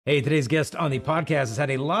Hey, today's guest on the podcast has had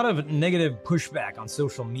a lot of negative pushback on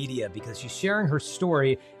social media because she's sharing her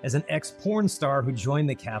story as an ex-porn star who joined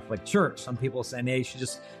the Catholic Church. Some people saying, hey,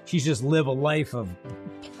 she's just live a life of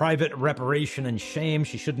private reparation and shame.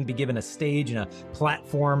 She shouldn't be given a stage and a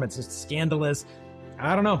platform. It's just scandalous.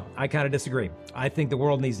 I don't know. I kind of disagree. I think the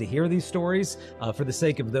world needs to hear these stories for the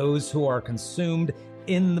sake of those who are consumed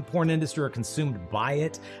in the porn industry or consumed by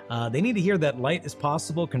it. They need to hear that light is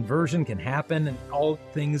possible, conversion can happen, and all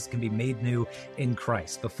things can be made new in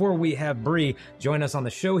Christ. Before we have Bree join us on the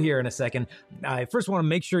show here in a second, I first want to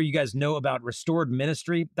make sure you guys know about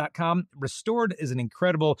restoredministry.com. Restored is an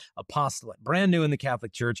incredible apostolate, brand new in the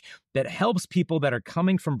Catholic Church, that helps people that are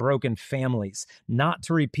coming from broken families not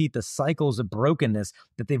to repeat the cycles of brokenness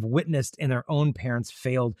that they've witnessed in their own parents'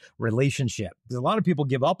 failed relationship. Because a lot of people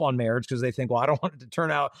give up on marriage because they think, well, I don't want it to turn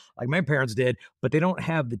out like my parents did, but they don't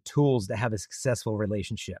have the tools to have a successful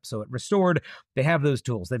relationship. So at Restored, they have those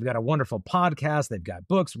tools. They've got a wonderful podcast. They've got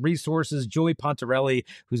books, resources. Joey Pontarelli,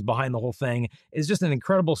 who's behind the whole thing, is just an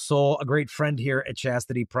incredible soul, a great friend here at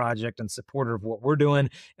Chastity Project and supporter of what we're doing.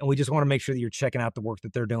 And we just want to make sure that you're checking out the work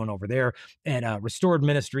that they're doing over there at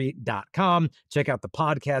restoredministry.com. Check out the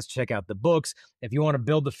podcast, check out the books. If you want to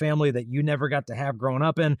build the family that you never got to have growing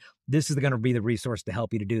up in, this is going to be the resource to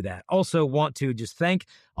help you to do that. Also want to just thank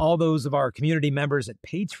all those of our community members at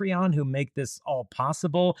Patreon who make this all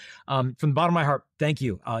possible. From the bottom of my heart, thank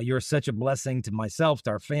you. You're such a blessing to myself,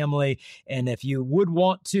 to our family. And if you would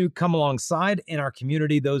want to come alongside in our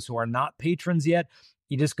community, those who are not patrons yet,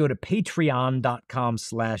 you just go to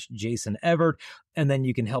patreon.com/Jason Evert, and then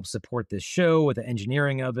you can help support this show with the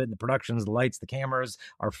engineering of it, the productions, the lights, the cameras,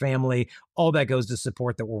 our family. All that goes to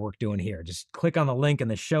support the work doing here. Just click on the link in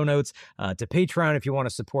the show notes to Patreon if you want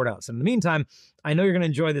to support us. In the meantime, I know you're going to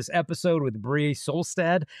enjoy this episode with Bree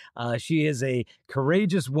Solstad. She is a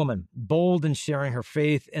courageous woman, bold in sharing her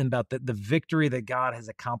faith and about the victory that God has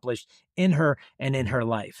accomplished in her and in her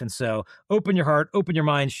life. And so open your heart, open your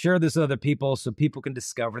mind, share this with other people so people can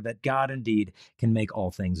discover that God indeed can make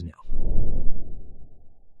all things new.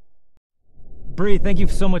 Bree, thank you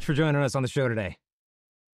so much for joining us on the show today.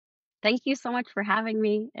 Thank you so much for having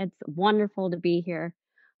me. It's wonderful to be here.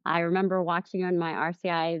 I remember watching on my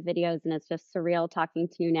RCI videos, and it's just surreal talking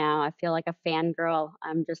to you now. I feel like a fangirl.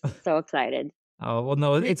 I'm just so excited. Oh, well,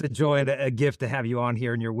 no, it's a joy and a gift to have you on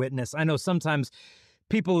here and your witness. I know sometimes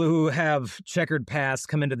people who have checkered pasts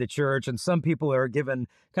come into the church, and some people are given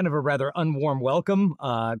kind of a rather unwarm welcome,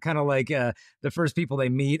 kind of like the first people they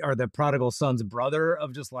meet are the prodigal son's brother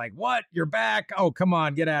of just like, what, you're back? Oh, come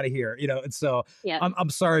on, get out of here. And so Yeah. I'm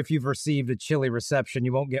sorry if you've received a chilly reception.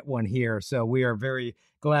 You won't get one here. So we are very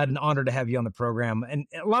glad and honored to have you on the program. And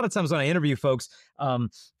a lot of times when I interview folks, I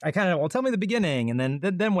kind of, well, tell me the beginning and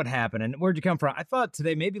then what happened and where'd you come from? I thought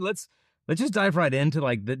today maybe let's just dive right into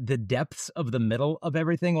like the depths of the middle of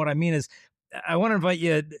everything. What I mean is I want to invite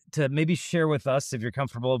you to maybe share with us, if you're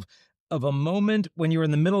comfortable, of a moment when you were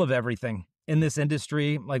in the middle of everything in this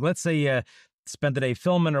industry. Like, let's say you spent the day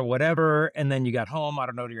filming or whatever, and then you got home, I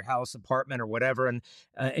don't know, to your house, apartment or whatever, and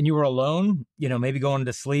you were alone, maybe going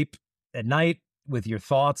to sleep at night with your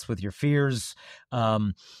thoughts, with your fears.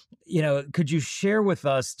 Could you share with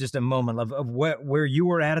us just a moment of where you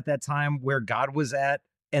were at that time, where God was at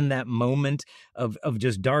in that moment of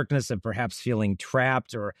just darkness, of perhaps feeling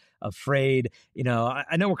trapped or afraid?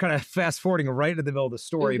 I know we're kind of fast forwarding right into the middle of the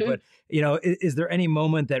story, Mhm. but is there any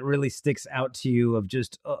moment that really sticks out to you of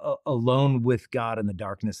just alone with God in the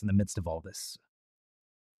darkness in the midst of all this?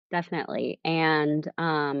 Definitely. And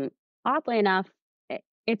oddly enough,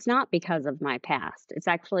 it's not because of my past. It's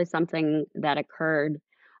actually something that occurred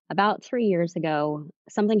about 3 years ago.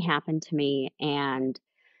 Something happened to me, and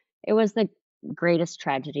it was the greatest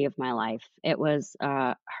tragedy of my life. It was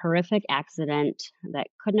a horrific accident that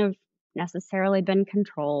couldn't have necessarily been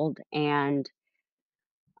controlled, and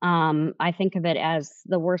I think of it as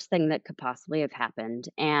the worst thing that could possibly have happened,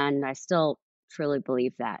 and I still truly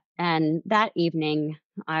believe that. And that evening,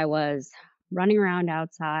 I was running around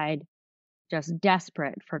outside, just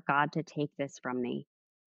desperate for God to take this from me.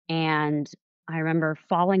 And I remember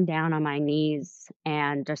falling down on my knees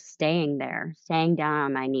and just staying down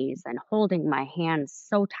on my knees and holding my hands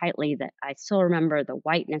so tightly that I still remember the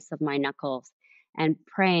whiteness of my knuckles and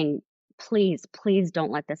praying, please, please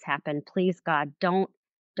don't let this happen. Please, God, don't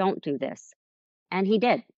do this. And he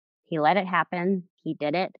did. He let it happen. He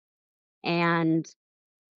did it. And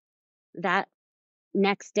that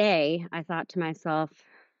next day, I thought to myself,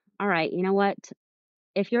 all right, you know what?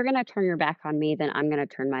 If you're going to turn your back on me, then I'm going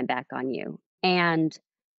to turn my back on you. And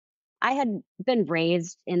I had been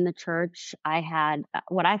raised in the church. I had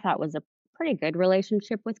what I thought was a pretty good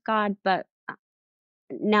relationship with God, but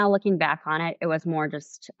now looking back on it, it was more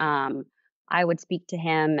just, I would speak to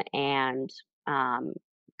him and, um,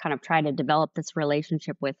 kind of try to develop this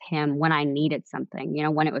relationship with him when I needed something,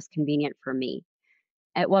 when it was convenient for me.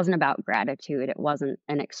 It wasn't about gratitude, it wasn't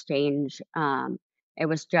an exchange, it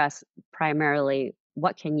was just primarily,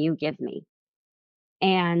 "What can you give me?"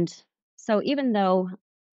 And so even though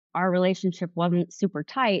our relationship wasn't super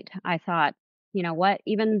tight, I thought, "You know what?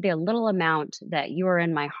 Even the little amount that you are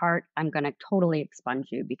in my heart, I'm gonna totally expunge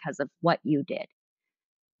you because of what you did."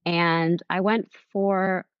 And I went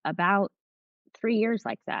for about 3 years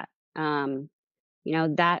like that. Um,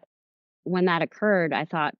 that when that occurred, I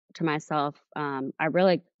thought to myself, I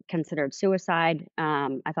really considered suicide.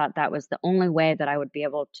 I thought that was the only way that I would be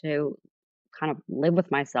able to kind of live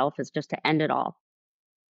with myself, is just to end it all.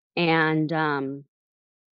 And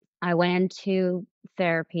I went into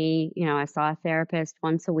therapy. I saw a therapist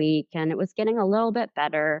once a week and it was getting a little bit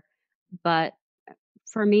better. But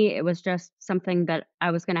for me, it was just something that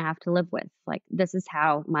I was going to have to live with. Like, this is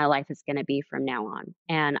how my life is going to be from now on.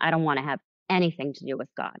 And I don't want to have anything to do with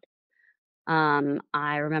God.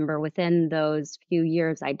 I remember within those few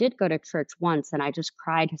years, I did go to church once and I just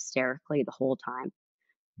cried hysterically the whole time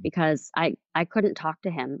because I couldn't talk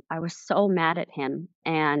to him. I was so mad at him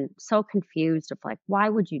and so confused of like, why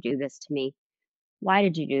would you do this to me? Why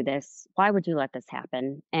did you do this? Why would you let this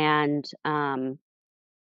happen? And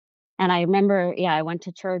I remember, yeah, I went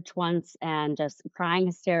to church once and just crying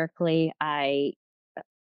hysterically. I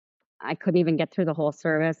couldn't even get through the whole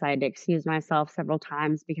service. I had to excuse myself several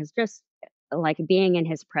times because just like being in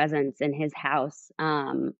his presence in his house,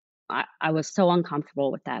 I was so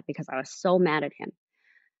uncomfortable with that because I was so mad at him.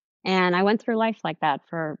 And I went through life like that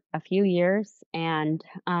for a few years. And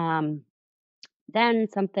then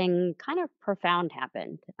something kind of profound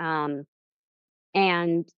happened.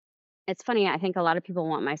 And it's funny, I think a lot of people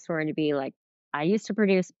want my story to be like, I used to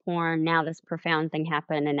produce porn, now this profound thing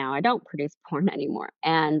happened, and now I don't produce porn anymore.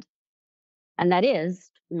 And that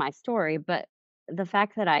is my story, but the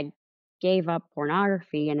fact that I gave up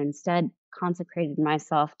pornography and instead consecrated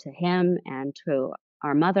myself to him and to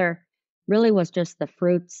our mother really was just the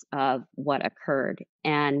fruits of what occurred.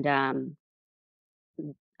 And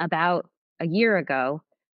about a year ago,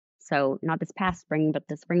 so not this past spring, but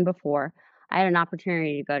the spring before, I had an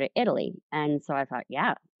opportunity to go to Italy. And so I thought,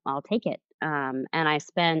 yeah, I'll take it. And I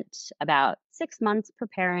spent about 6 months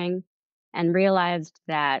preparing and realized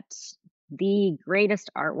that the greatest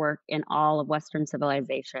artwork in all of Western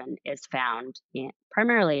civilization is found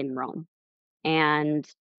primarily in Rome. And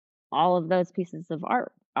all of those pieces of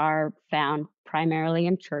art are found primarily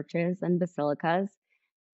in churches and basilicas.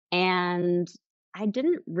 And I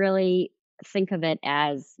didn't really think of it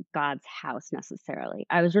as God's house necessarily.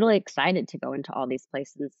 I was really excited to go into all these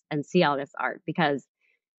places and see all this art because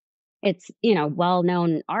it's,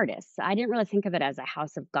 well-known artists. I didn't really think of it as a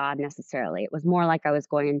house of God necessarily. It was more like I was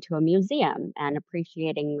going into a museum and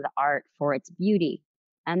appreciating the art for its beauty.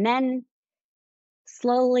 And then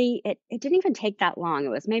slowly, it didn't even take that long. It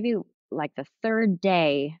was maybe like the third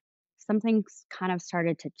day, something kind of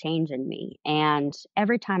started to change in me. And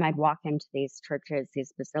every time I'd walk into these churches,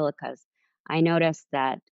 these basilicas, I noticed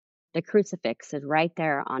that the crucifix is right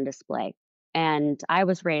there on display. And I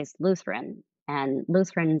was raised Lutheran, and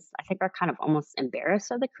Lutherans, I think, are kind of almost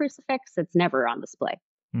embarrassed of the crucifix. It's never on display.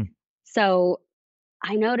 Hmm. So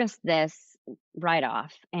I noticed this right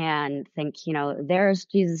off and think, there's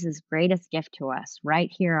Jesus's greatest gift to us right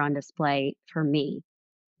here on display for me.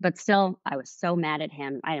 But still, I was so mad at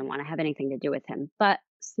him. I didn't want to have anything to do with him. But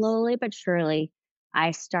slowly but surely,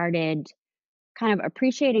 I started kind of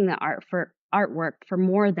appreciating the artwork for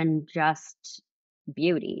more than just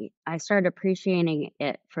beauty. I started appreciating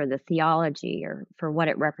it for the theology or for what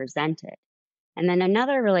it represented. And then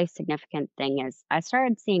another really significant thing is I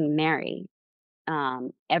started seeing Mary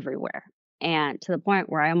everywhere. And to the point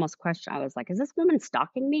where I almost questioned, I was like, is this woman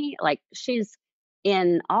stalking me? Like, she's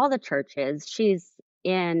in all the churches, she's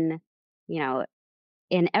in, you know,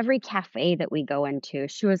 in every cafe that we go into.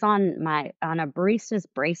 She was on a barista's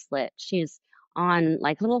bracelet. She's on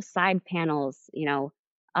like little side panels,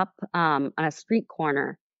 up on a street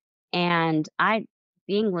corner. And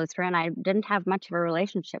being Lutheran, I didn't have much of a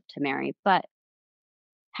relationship to Mary, but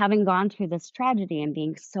having gone through this tragedy and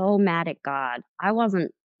being so mad at God, I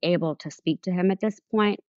wasn't able to speak to him at this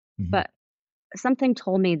point, Mhm. but something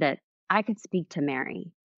told me that I could speak to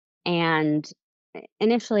Mary. And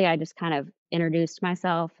initially, I just kind of introduced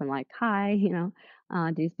myself and like, "Hi,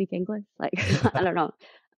 do you speak English?" Like, I don't know.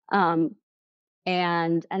 Um,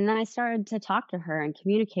 and then I started to talk to her and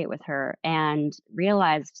communicate with her and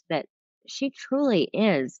realized that she truly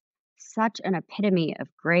is such an epitome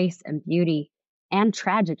of grace and beauty and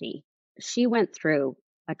tragedy. She went through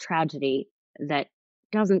a tragedy that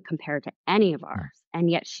doesn't compare to any of Mm. ours, and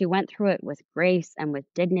yet she went through it with grace and with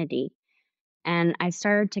dignity. And I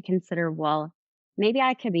started to consider, well, maybe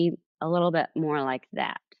I could be a little bit more like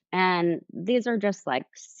that. And these are just like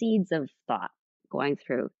seeds of thought going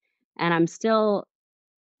through. And I'm still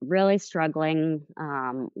really struggling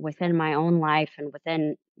within my own life and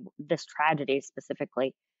within this tragedy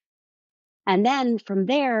specifically. And then from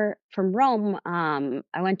there, from Rome,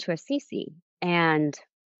 I went to Assisi. And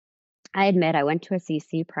I admit I went to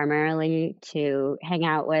Assisi primarily to hang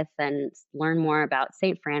out with and learn more about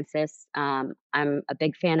St. Francis. I'm a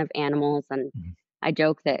big fan of animals, and Mhm. I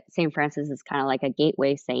joke that St. Francis is kind of like a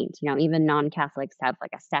gateway saint. You know, even non-Catholics have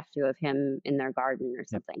like a statue of him in their garden or Yep.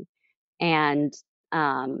 something. And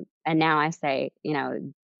now I say, you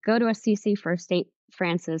know, go to Assisi for St.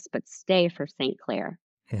 Francis, but stay for St. Clare.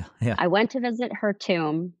 Yeah. Yeah. I went to visit her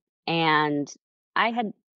tomb, and I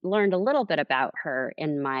had learned a little bit about her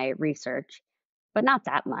in my research, but not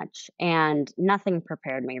that much. And nothing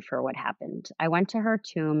prepared me for what happened. I went to her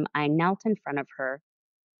tomb, I knelt in front of her,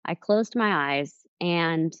 I closed my eyes,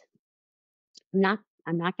 and not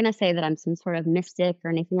I'm not going to say that I'm some sort of mystic or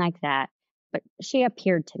anything like that, but she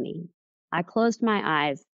appeared to me. I closed my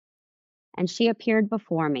eyes and she appeared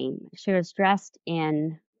before me. She was dressed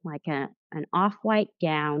in like an off-white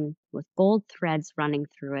gown with gold threads running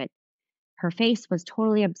through it. Her face was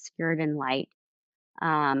totally obscured in light.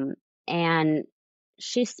 Um, and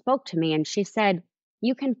she spoke to me and she said,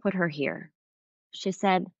 "You can put her here." She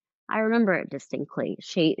said, I remember it distinctly.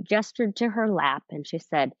 She gestured to her lap and she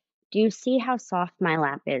said, "Do you see how soft my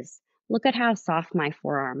lap is? Look at how soft my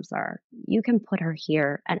forearms are. You can put her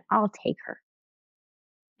here and I'll take her."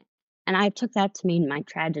 And I took that to mean my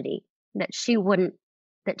tragedy, that she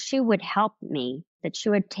would help me, that she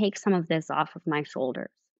would take some of this off of my shoulders.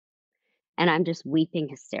 And I'm just weeping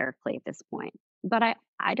hysterically at this point. But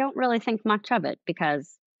I don't really think much of it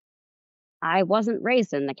because I wasn't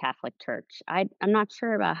raised in the Catholic Church. I'm not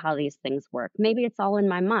sure about how these things work. Maybe it's all in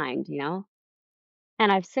my mind, you know?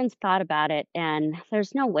 And I've since thought about it, and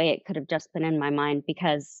there's no way it could have just been in my mind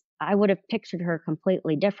because I would have pictured her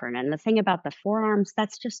completely different. And the thing about the forearms,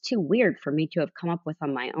 that's just too weird for me to have come up with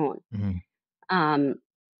on my own. Mhm. Um,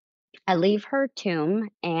 I leave her tomb,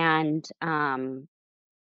 and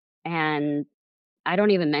I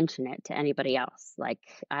don't even mention it to anybody else. Like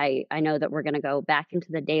I know that we're gonna go back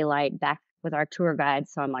into the daylight, back with our tour guide.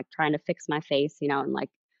 So I'm like trying to fix my face, you know, and like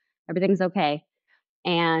everything's okay.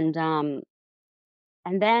 And um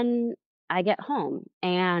and then I get home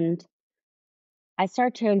and I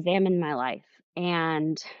start to examine my life,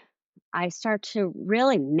 and I start to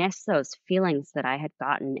really miss those feelings that I had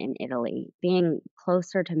gotten in Italy, being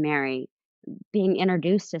closer to Mary, being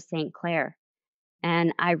introduced to St. Clare.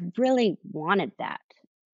 And I really wanted that.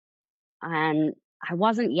 And I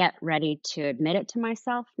wasn't yet ready to admit it to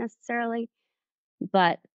myself necessarily,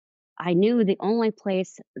 but I knew the only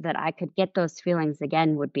place that I could get those feelings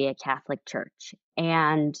again would be a Catholic church.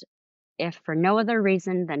 And if for no other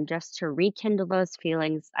reason than just to rekindle those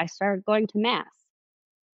feelings, I started going to mass.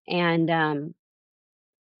 And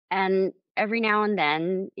and every now and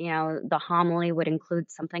then, you know, the homily would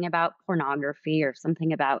include something about pornography or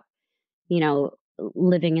something about, you know,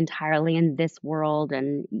 living entirely in this world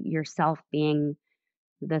and yourself being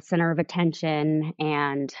the center of attention.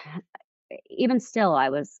 And even still, I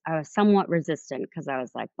was somewhat resistant because I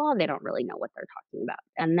was like, well, they don't really know what they're talking about.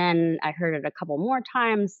 And then I heard it a couple more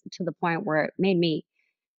times to the point where it made me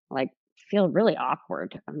like feel really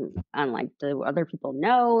awkward. And like, do other people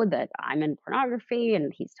know that I'm in pornography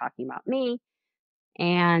and he's talking about me?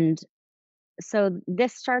 And so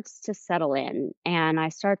this starts to settle in, and I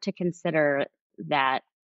start to consider that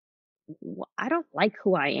I don't like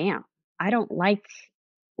who I am. I don't like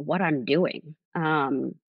what I'm doing.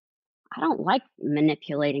 I don't like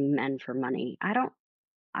manipulating men for money. I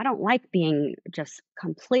don't like being just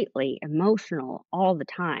completely emotional all the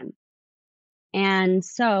time. And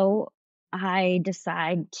so I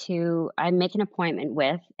make an appointment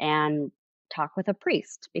with and talk with a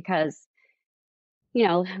priest because, you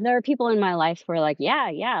know, there are people in my life who are like, yeah,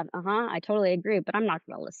 yeah, uh-huh, I totally agree, but I'm not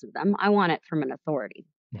going to listen to them. I want it from an authority.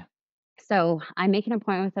 Yeah. So I make an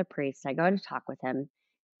appointment with a priest. I go to talk with him,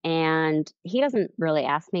 and he doesn't really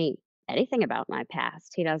ask me anything about my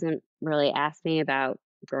past. He doesn't really ask me about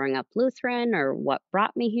growing up Lutheran or what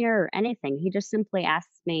brought me here or anything. He just simply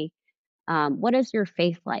asks me, what is your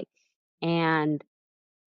faith like? And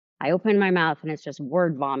I open my mouth and it's just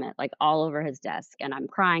word vomit, like all over his desk. And I'm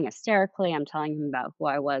crying hysterically. I'm telling him about who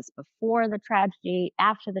I was before the tragedy,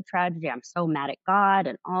 after the tragedy. I'm so mad at God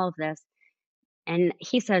and all of this. And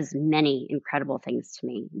he says many incredible things to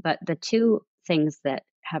me, but the two things that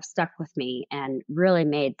have stuck with me and really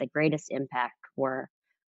made the greatest impact were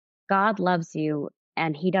God loves you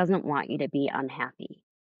and he doesn't want you to be unhappy.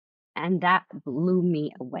 And that blew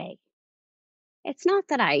me away. It's not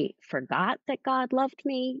that I forgot that God loved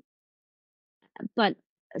me, but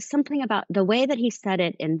something about the way that he said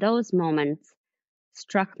it in those moments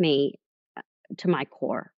struck me to my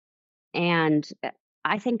core. And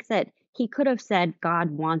I think that he could have said, God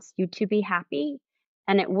wants you to be happy,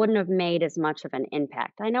 and it wouldn't have made as much of an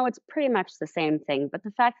impact. I know it's pretty much the same thing, but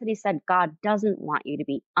the fact that he said, God doesn't want you to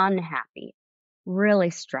be unhappy really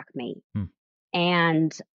struck me. Hmm.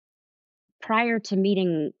 And prior to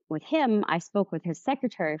meeting with him, I spoke with his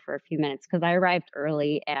secretary for a few minutes because I arrived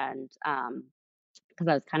early and because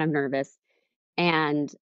I was kind of nervous.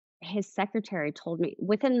 And his secretary told me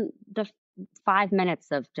within the 5 minutes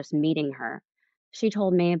of just meeting her, she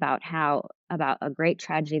told me about a great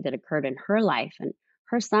tragedy that occurred in her life, and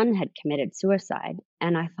her son had committed suicide.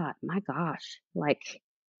 And I thought, my gosh, like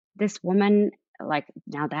this woman, like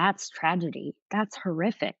now that's tragedy. That's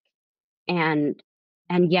horrific. And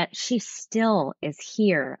yet she still is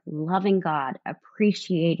here loving God,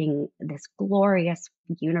 appreciating this glorious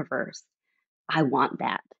universe. I want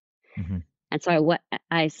that. Mm-hmm. And so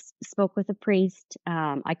I spoke with a priest.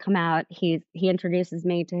 I come out. He introduces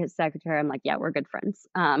me to his secretary. I'm like, yeah, we're good friends.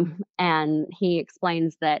 And he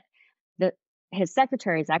explains that the his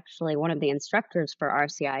secretary is actually one of the instructors for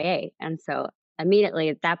RCIA. And so immediately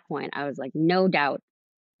at that point, I was like, no doubt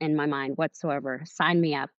in my mind whatsoever. Sign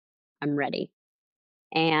me up. I'm ready.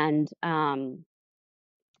 And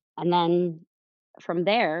then from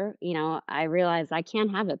there, I realized I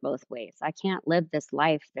can't have it both ways. I can't live this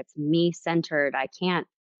life that's me centered. I can't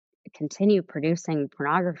continue producing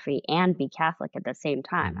pornography and be Catholic at the same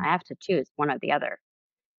time. Mm-hmm. I have to choose one or the other.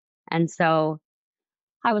 And so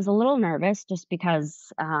I was a little nervous just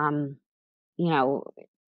because, you know,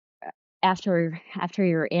 after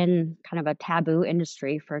you're in kind of a taboo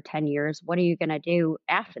industry for 10 years, what are you going to do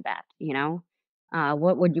after that?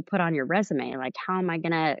 What would you put on your resume? Like, how am I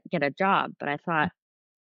going to get a job? But I thought,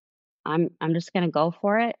 I'm just going to go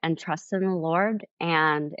for it and trust in the Lord.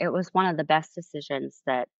 And it was one of the best decisions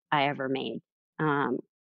that I ever made. Um,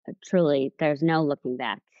 Truly, there's no looking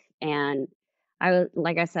back. And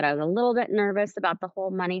like I said, I was a little bit nervous about the whole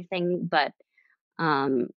money thing, but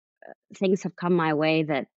um, things have come my way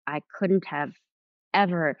that I couldn't have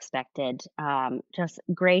ever expected. Just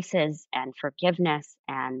graces and forgiveness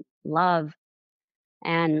and love.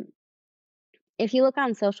 And if you look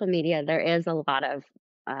on social media, there is a lot of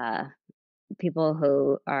uh, people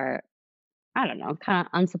who are, I don't know, kind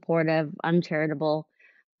of unsupportive, uncharitable.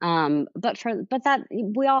 But that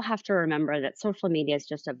we all have to remember that social media is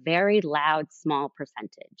just a very loud, small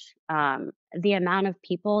percentage. The amount of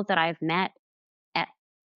people that I've met at,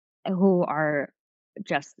 who are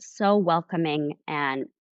just so welcoming and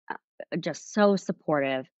just so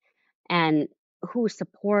supportive, and who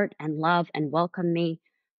support and love and welcome me,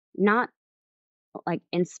 not like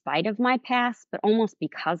in spite of my past, but almost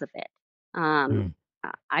because of it. Um,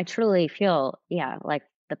 I truly feel, yeah, like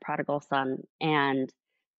the prodigal son, and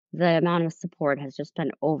the amount of support has just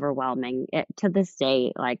been overwhelming. To this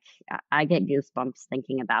day, like I get goosebumps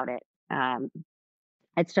thinking about it.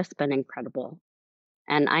 It's just been incredible.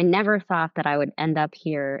 And I never thought that I would end up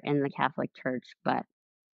here in the Catholic Church, but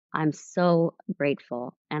I'm so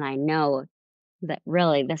grateful. And I know that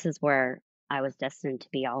really this is where I was destined to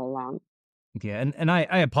be all along. Yeah, and I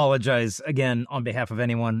apologize again on behalf of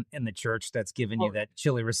anyone in the church that's given you Oh. that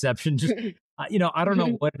chilly reception. Just I don't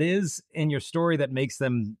know what it is in your story that makes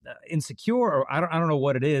them insecure, or I don't know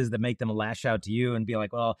what it is that make them lash out to you and be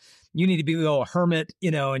like, well, you need to be a hermit,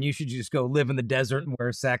 and you should just go live in the desert and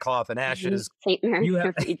wear sackcloth and ashes. Saint Mary You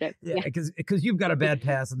have, of Egypt. yeah, Yeah. because you've got a bad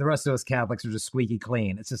past, and the rest of us Catholics are just squeaky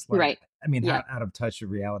clean. It's just like, Right. I mean, Yeah. how out of touch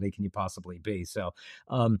with reality can you possibly be? So,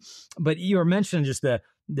 but you were mentioning just the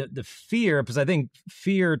fear, because I think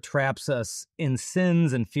fear traps us in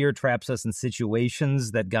sins, and fear traps us in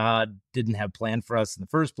situations that God didn't have planned for us in the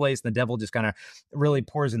first place. And the devil just kind of really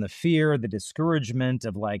pours in the fear, the discouragement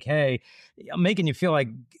of like, hey, I'm making you feel like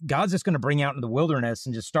God's just going to bring you out in the wilderness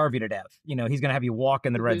and just starve you to death. He's going to have you walk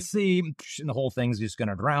in the Red Sea, and the whole thing's just going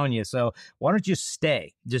to drown you. So why don't you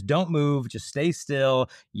stay? Just don't move. Just stay still.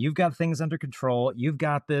 You've got things under control. You've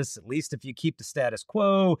got this. At least if you keep the status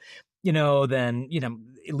quo, then,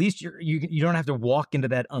 at least you don't have to walk into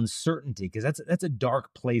that uncertainty, because that's a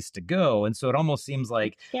dark place to go. And so it almost seems It's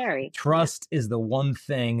like scary. Yeah. trust is the one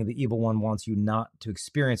thing the evil one wants you not to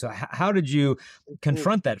experience. So how did you Mm.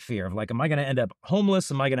 confront that fear of, like, am I going to end up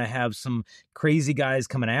homeless? Am I going to have some crazy guys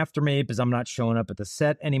coming after me because I'm not showing up at the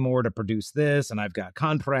set anymore to produce this, and I've got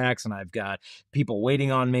contracts and I've got people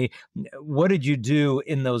waiting on me? What did you do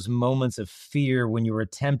in those moments of fear when you were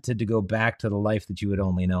tempted to go back to the life that you had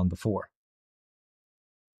only known before?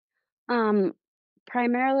 Um,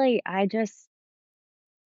 Primarily, I just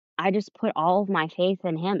put all of my faith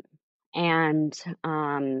in him, and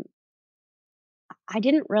um, I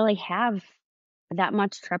didn't really have that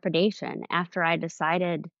much trepidation after I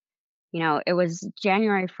decided. It was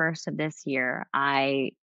January 1st of this year.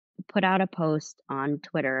 I put out a post on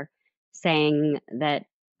Twitter saying that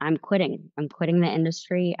I'm quitting. I'm quitting the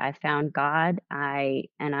industry. I found God.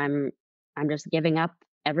 I'm just giving up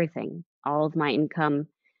everything, all of my income,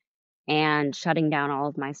 and shutting down all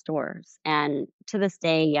of my stores. And to this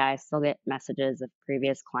day, yeah, I still get messages of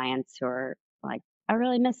previous clients who are like, "I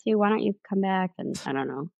really miss you. Why don't you come back?" And I don't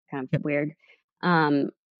know, kind of Yep. weird.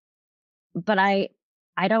 Um, but I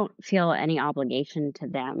don't feel any obligation to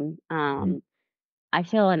them. Mhm. I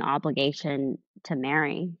feel an obligation to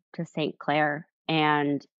Mary, to Saint Clair.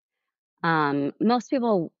 And most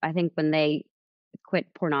people, I think, when they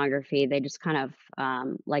quit pornography, they just kind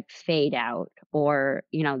of like fade out, or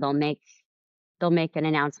they'll make an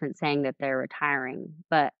announcement saying that they're retiring.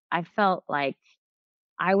 But I felt like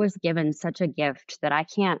I was given such a gift that I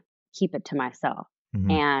can't keep it to myself.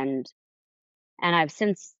 Mhm. And I've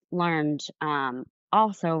since learned,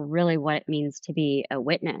 also really what it means to be a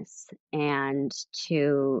witness and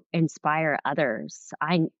to inspire others.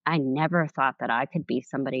 I never thought that I could be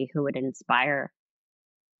somebody who would inspire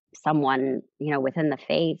someone, within the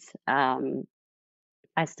faith.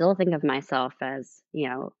 I still think of myself as,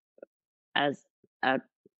 as a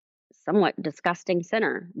somewhat disgusting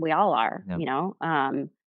sinner. We all are, Yeah.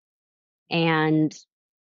 and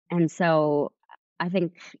so I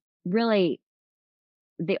think really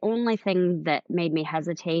the only thing that made me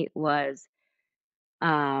hesitate was,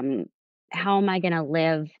 um, how am I going to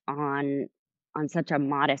live on such a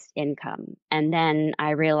modest income? And then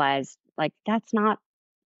I realized, like, that's not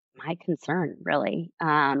my concern, really.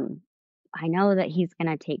 I know that he's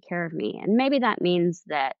going to take care of me, and maybe that means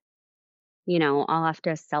that I'll have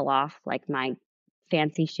to sell off like my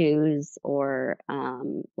fancy shoes, or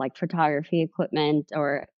like photography equipment,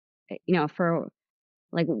 or for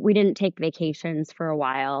like, we didn't take vacations for a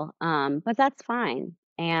while, but that's fine.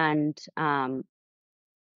 And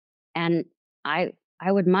I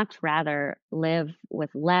would much rather live with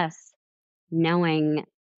less, knowing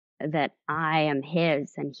that I am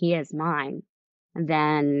his and he is mine,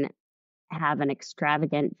 than have an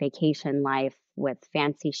extravagant vacation life with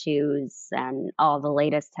fancy shoes and all the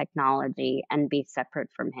latest technology and be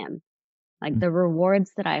separate from him. Like, the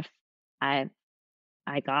rewards that I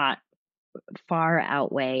I got far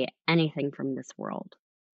outweigh anything from this world.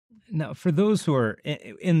 Now, for those who are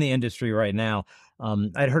in the industry right now,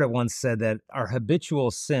 I'd heard it once said that our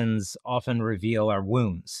habitual sins often reveal our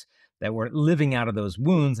wounds, that we're living out of those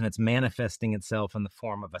wounds and it's manifesting itself in the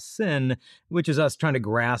form of a sin, which is us trying to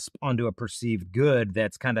grasp onto a perceived good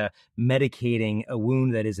that's kind of medicating a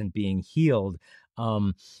wound that isn't being healed.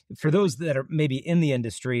 Um, for those that are maybe in the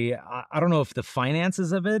industry, I don't know if the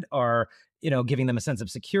finances of it are, giving them a sense of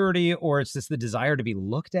security, or it's just the desire to be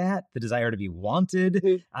looked at, the desire to be wanted.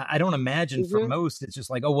 Mhm, I don't imagine for mhm. most it's just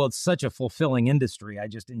like, oh well, it's such a fulfilling industry. I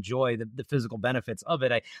just enjoy the physical benefits of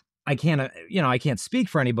it. I can't I can't speak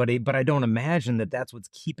for anybody, but I don't imagine that that's what's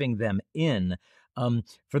keeping them in.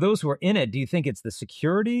 For those who are in it, do you think it's the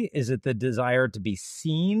security? Is it the desire to be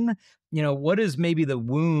seen? What is maybe the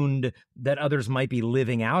wound that others might be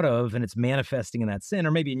living out of, and it's manifesting in that sin?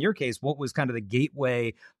 Or maybe in your case, what was kind of the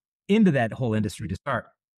gateway into that whole industry to start?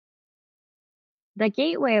 The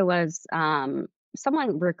gateway was,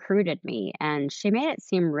 someone recruited me, and she made it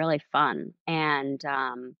seem really fun. And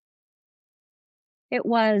it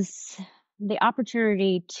was the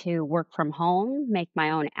opportunity to work from home, make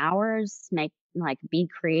my own hours, be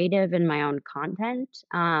creative in my own content,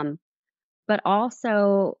 but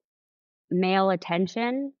also male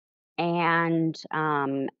attention, and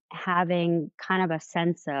having kind of a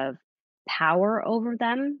sense of power over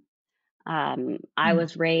them. I Mm.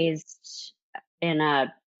 was raised in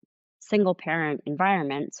a single parent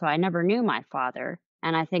environment, so I never knew my father.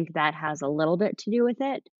 And I think that has a little bit to do with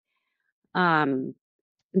it. Um,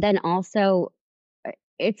 then also,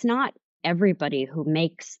 it's not everybody who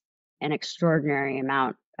makes an extraordinary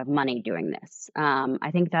amount of money doing this.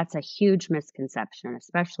 I think that's a huge misconception,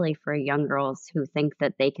 especially for young girls who think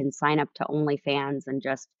that they can sign up to OnlyFans and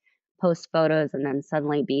just post photos and then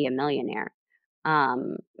suddenly be a millionaire.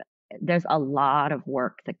 Um, there's a lot of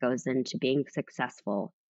work that goes into being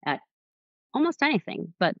successful at almost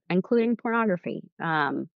anything, but including pornography.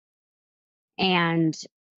 And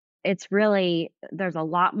it's really, there's a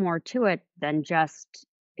lot more to it than just,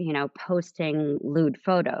 posting lewd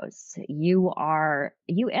photos. You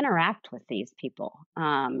interact with these people.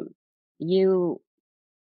 You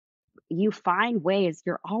you find ways,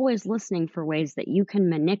 you're always listening for ways that you can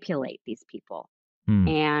manipulate these people. Hmm.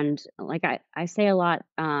 And like I say a lot,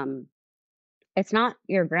 it's not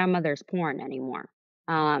your grandmother's porn anymore.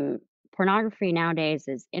 Pornography nowadays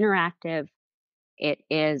is interactive.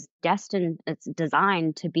 It's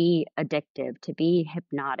designed to be addictive, to be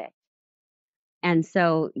hypnotic. And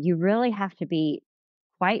so you really have to be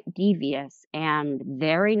quite devious and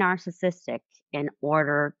very narcissistic in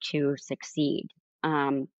order to succeed.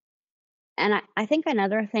 Um, and I think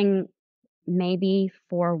another thing, maybe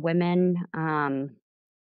for women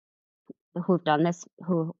who've done this,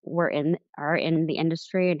 who are in the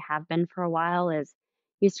industry and have been for a while, is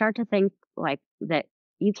you start to think like that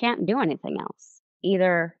you can't do anything else.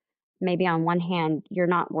 Either maybe on one hand you're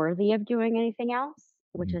not worthy of doing anything else,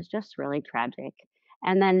 which Mhm. is just really tragic.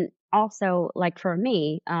 And then also, like for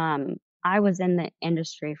me, I was in the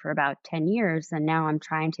industry for about 10 years and now I'm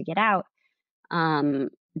trying to get out. um,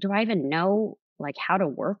 do I even know like how to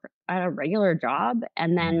work at a regular job?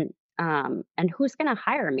 And Mhm. then and who's going to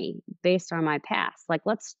hire me based on my past? Like,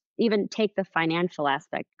 let's even take the financial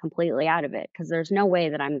aspect completely out of it, because there's no way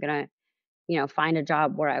that I'm going to, find a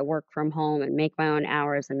job where I work from home and make my own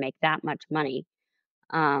hours and make that much money.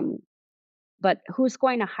 Um, but who's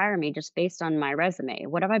going to hire me just based on my resume?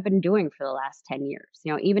 What have I been doing for the last 10 years?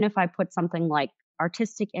 Even if I put something like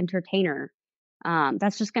artistic entertainer,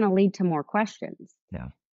 that's just going to lead to more questions. Yeah.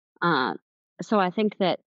 Uh, so I think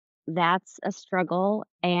that that's a struggle,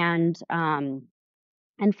 and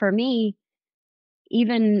for me,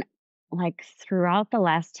 even like throughout the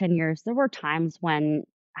last 10 years, there were times when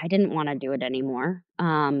I didn't want to do it anymore,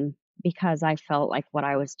 because I felt like what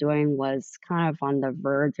I was doing was kind of on the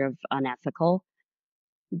verge of unethical,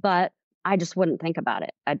 but I just wouldn't think about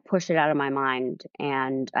it. I'd push it out of my mind,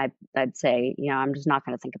 and I'd say, I'm just not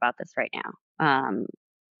going to think about this right now.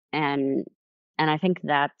 And and I think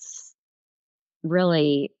that's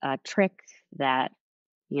really a trick that,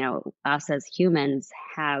 us as humans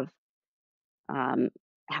um,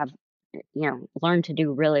 have learned to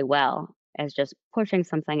do really well, as just pushing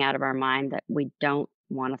something out of our mind that we don't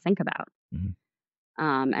want to think about, Mhm.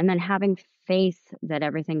 and then having faith that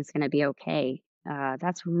everything's going to be okay.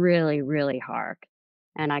 That's really, really hard,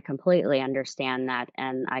 and I completely understand that,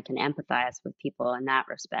 and I can empathize with people in that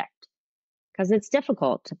respect, because it's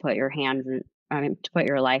difficult to put your hands in, I mean, to put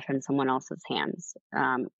your life in someone else's hands,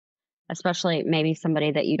 especially maybe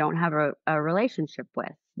somebody that you don't have a relationship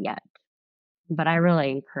with yet. But I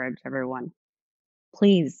really encourage everyone,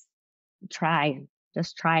 please try,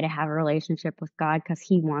 just try to have a relationship with God, because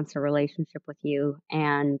He wants a relationship with you.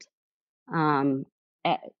 And, um,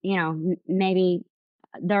 maybe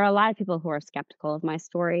there are a lot of people who are skeptical of my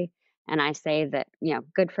story. And I say that,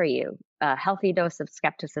 good for you. A healthy dose of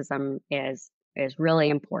skepticism is really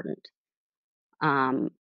important.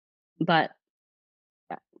 Um, but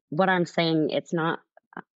what I'm saying, it's not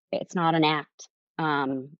an act.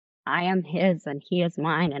 I am His and He is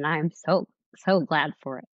mine, and I am so, so glad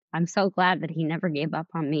for it. I'm so glad that He never gave up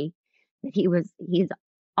on me, that He's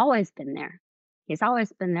always been there. He's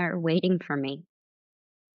always been there waiting for me.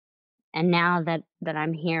 And now that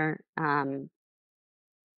I'm here,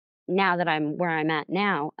 now that I'm where I'm at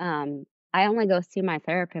now, I only go see my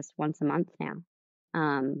therapist once a month now.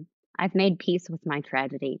 I've made peace with my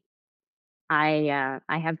tragedy. I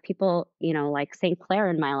have people, like St. Clair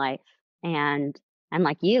in my life, and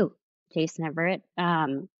like you, Jason Everett.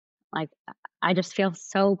 Like I just feel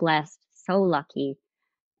so blessed, so lucky,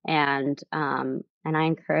 and I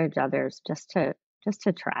encourage others just to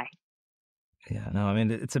try. Yeah, no, I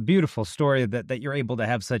mean, it's a beautiful story that you're able to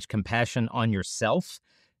have such compassion on yourself,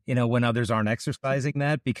 when others aren't exercising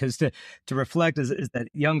that, because to reflect as that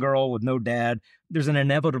young girl with no dad, there's an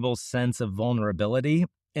inevitable sense of vulnerability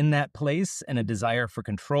in that place and a desire for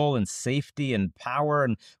control and safety and power.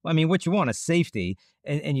 And well, I mean, what you want is safety.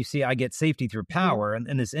 And you see, I get safety through Mhm. power.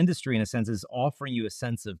 And this industry, in a sense, is offering you a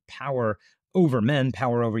sense of power over men,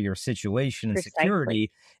 power over your situation and Precisely.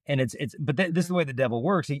 security. And this is the Mhm. way the devil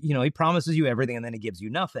works. He promises you everything and then he gives you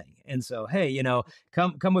nothing. And so, hey,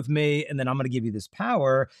 come with me, and then I'm going to give you this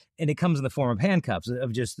power. And it comes in the form of handcuffs,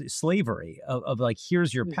 of just slavery, of like,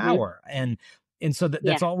 here's your Mhm. power. And so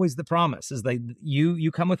that's Yeah. always the promise, is like,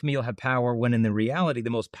 you come with me, you'll have power, when in the reality, the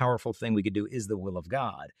most powerful thing we could do is the will of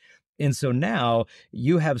God. And so now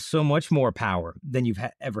you have so much more power than you've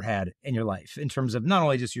ever had in your life, in terms of not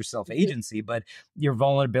only just your self Mhm. agency, but your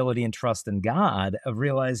vulnerability and trust in God, of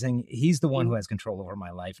realizing He's the one Mhm. who has control over my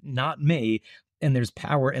life, not me. And there's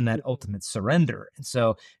power in that Mhm. ultimate surrender. And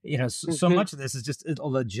so, so Mhm. much of this is just a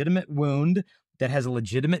legitimate wound that has a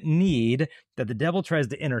legitimate need, that the devil tries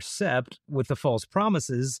to intercept with the false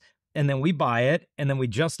promises. And then we buy it, and then we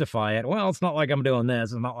justify it. Well, it's not like I'm doing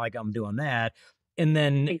this. It's not like I'm doing that. And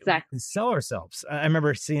then we Exactly. sell ourselves. I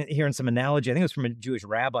remember hearing some analogy. I think it was from a Jewish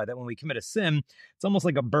rabbi, that when we commit a sin, it's almost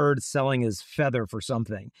like a bird selling his feather for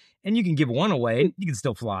something. And you can give one away, you can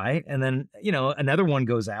still fly. And then, another one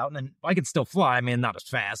goes out, and then I can still fly. I mean, not as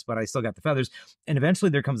fast, but I still got the feathers. And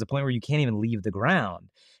eventually there comes a point where you can't even leave the ground.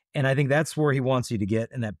 And I think that's where he wants you to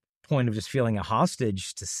get, in that point of just feeling a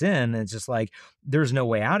hostage to sin. And it's just like, there's no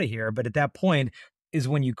way out of here. But at that point is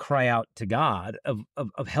when you cry out to God of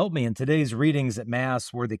help me. In today's readings at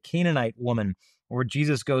Mass, where the Canaanite woman, where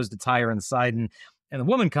Jesus goes to tie her inside, and the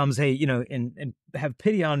woman comes, hey, and have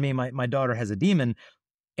pity on me. My daughter has a demon.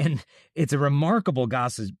 And it's a remarkable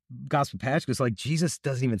gospel passage, because like, Jesus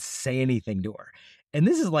doesn't even say anything to her. And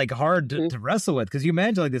this is like hard Mhm. to wrestle with, because you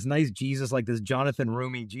imagine like this nice Jesus, like this Jonathan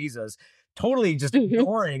Rumi Jesus, totally just Mhm.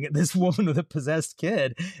 ignoring this woman with a possessed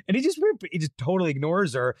kid. And he just totally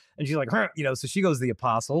ignores her. And she's like, huh, so she goes to the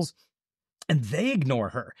apostles, and they ignore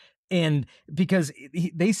her. And because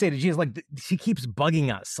they say to Jesus, like, she keeps bugging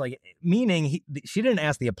us, like, meaning she didn't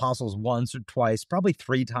ask the apostles once or twice, probably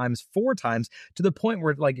three times, four times, to the point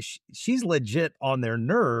where like she's legit on their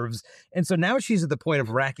nerves. And so now she's at the point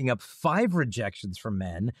of racking up five rejections from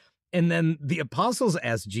men. And then the apostles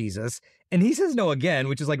ask Jesus, and he says no again,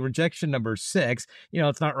 which is like rejection number six.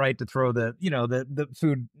 It's not right to throw the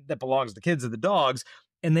food that belongs to kids or the dogs.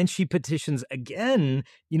 And then she petitions again,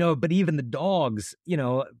 but even the dogs,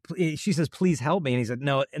 she says, please help me. And he said,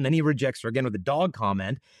 no. And then he rejects her again with a dog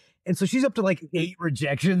comment. And so she's up to like Mhm. eight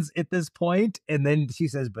rejections at this point. And then she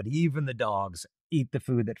says, but even the dogs eat the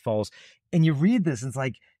food that falls. And you read this, and it's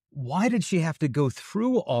like, why did she have to go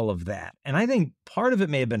through all of that? And I think part of it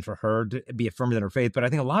may have been for her to be affirmed in her faith, but I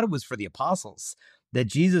think a lot of it was for the apostles, that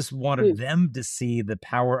Jesus wanted Mm. them to see the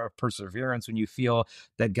power of perseverance when you feel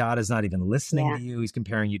that God is not even listening Yeah. to you. He's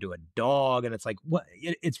comparing you to a dog. And it's like, what?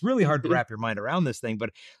 It's really hard to Mhm. wrap your mind around this thing.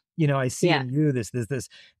 But, I see Yeah. in you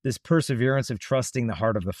this perseverance of trusting the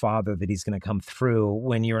heart of the Father, that He's going to come through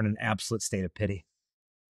when you're in an absolute state of pity.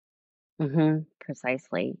 Mhm.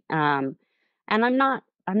 Precisely. And I'm not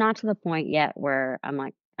to the point yet where I'm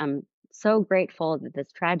like, I'm so grateful that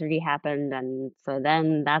this tragedy happened, and so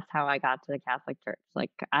then that's how I got to the Catholic Church.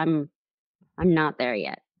 Like, I'm not there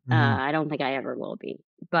yet. Mhm. I don't think I ever will be.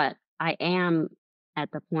 But I am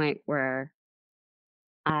at the point where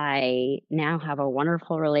I now have a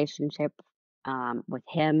wonderful relationship, with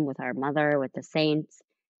him, with our mother, with the saints,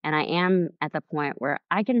 and I am at the point where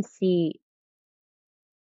I can see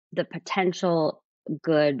the potential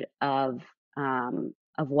good of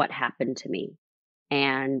what happened to me,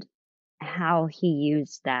 and how he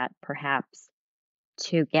used that perhaps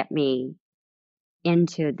to get me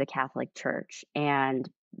into the Catholic Church and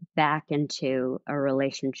back into a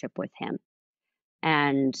relationship with him.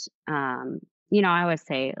 And um, I always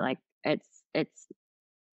say, like, it's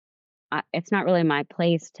it's not really my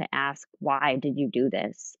place to ask why did you do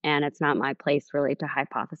this, and it's not my place really to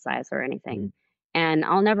hypothesize or anything. Mhm. And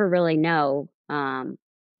I'll never really know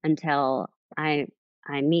until I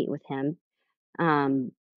meet with him,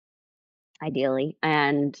 um, ideally,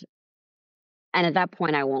 and at that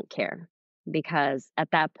point I won't care, because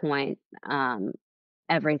at that point, um,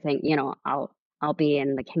 everything, I'll be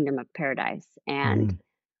in the kingdom of paradise. Mhm.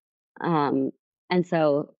 Um, and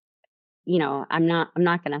so, I'm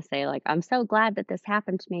not gonna say, like, "I'm so glad that this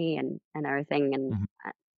happened to me," and everything. And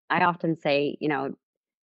Mhm. I often say,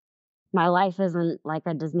 my life isn't like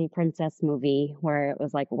a Disney princess movie where it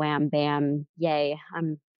was like wham bam, yay,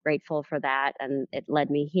 I'm grateful for that and it led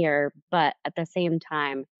me here. But at the same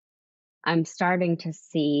time, I'm starting to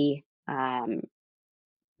see,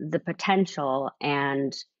 the potential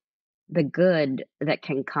and the good that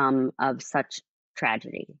can come of such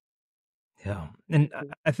tragedy. Yeah. And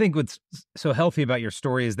I think what's so healthy about your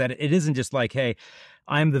story is that it isn't just like, hey,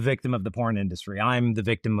 I'm the victim of the porn industry. I'm the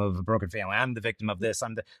victim of a broken family. I'm the victim of this.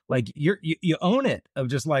 I'm the like you own it of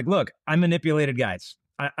just like, look, I manipulated guys.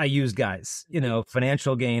 I used guys,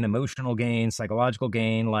 financial gain, emotional gain, psychological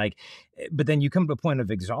gain, like, but then you come to a point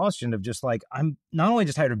of exhaustion of just like, I'm not only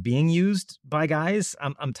just tired of being used by guys,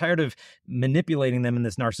 I'm tired of manipulating them in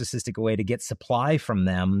this narcissistic way to get supply from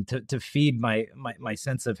them to feed my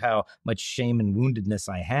sense of how much shame and woundedness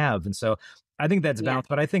I have. And so I think that's Yeah. balanced,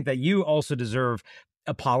 but I think that you also deserve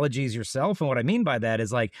apologies yourself. And what I mean by that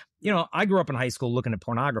is like, I grew up in high school looking at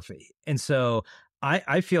pornography. And so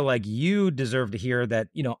I feel like you deserve to hear that,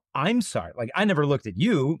 I'm sorry. Like I never looked at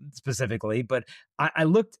you specifically, but I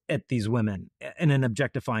looked at these women in an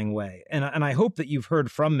objectifying way. And I hope that you've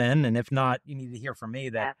heard from men. And if not, you need to hear from me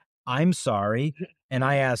that Yeah. I'm sorry. And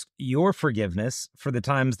I ask your forgiveness for the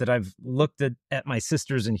times that I've looked at my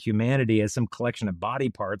sisters in humanity as some collection of body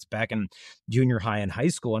parts back in junior high and high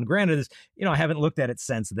school. And granted, I haven't looked at it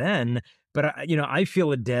since then, but I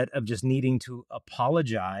feel a debt of just needing to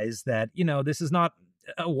apologize that, this is not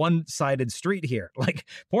a one-sided street here. Like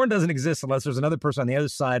porn doesn't exist unless there's another person on the other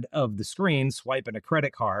side of the screen swiping a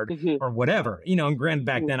credit card Hmm. or whatever, and granted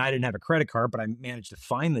back Hmm. then I didn't have a credit card, but I managed to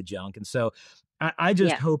find the junk. And so I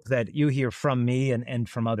just Yeah. hope that you hear from me and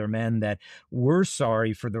from other men that we're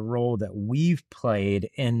sorry for the role that we've played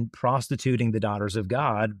in prostituting the daughters of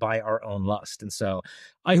God by our own lust. And so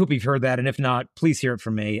I hope you've heard that. And if not, please hear it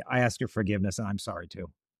from me. I ask your forgiveness and I'm sorry too.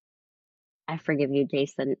 I forgive you,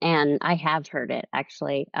 Jason. And I have heard it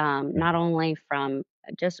actually, not only from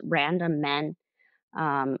just random men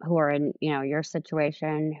who are in, your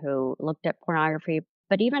situation, who looked at pornography,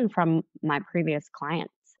 but even from my previous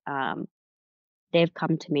clients. They've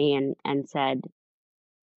come to me and said,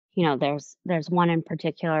 there's one in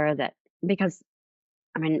particular that, because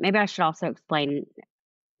I mean, maybe I should also explain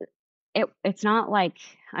it's not like,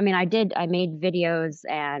 I mean, I made videos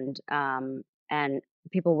and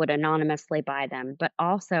people would anonymously buy them, but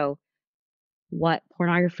also what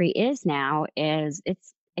pornography is now is it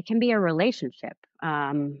can be a relationship.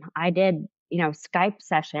 I did, Skype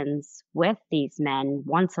sessions with these men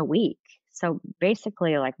once a week. So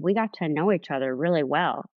basically like we got to know each other really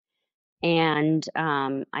well. And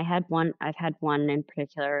I've had one in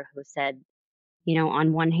particular who said,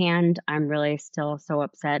 on one hand, I'm really still so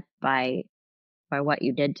upset by what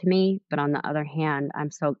you did to me, but on the other hand,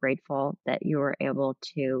 I'm so grateful that you were able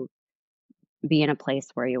to be in a place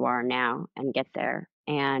where you are now and get there.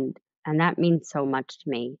 And that means so much to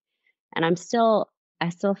me. And I still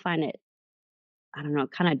find it, I don't know,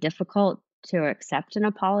 kind of difficult to accept an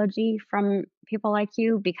apology from people like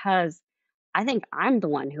you because I think I'm the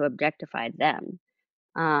one who objectified them.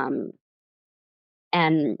 Um,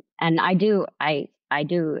 and I do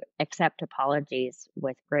accept apologies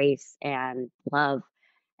with grace and love,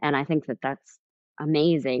 and I think that that's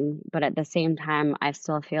amazing, but at the same time I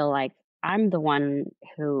still feel like I'm the one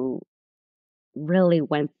who really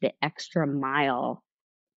went the extra mile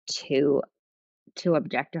to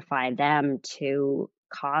objectify them, to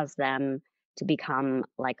cause them to become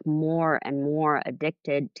like more and more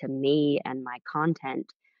addicted to me and my content,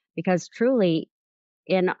 because truly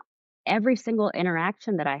in every single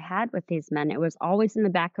interaction that I had with these men, it was always in the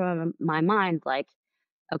back of my mind, like,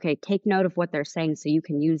 okay, take note of what they're saying so you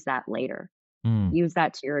can use that later. Mm. Use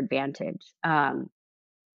that to your advantage. And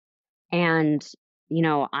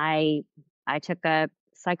I took a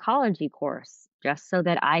psychology course just so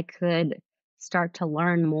that I could start to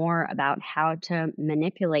learn more about how to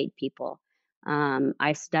manipulate people.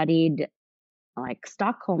 I studied like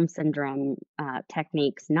Stockholm syndrome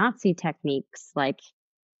techniques, Nazi techniques, like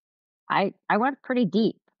I went pretty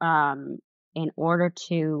deep, in order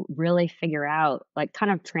to really figure out, like,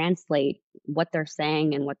 kind of translate what they're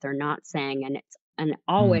saying and what they're not saying, and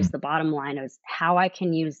always Mm. the bottom line is how I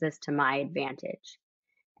can use this to my advantage.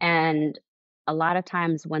 And a lot of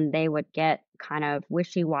times when they would get kind of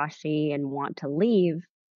wishy-washy and want to leave,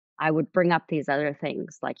 I would bring up these other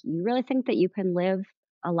things, like, "You really think that you can live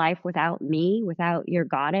a life without me, without your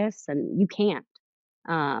goddess? And you can't."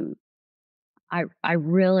 Um, I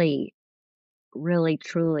really really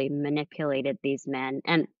truly manipulated these men.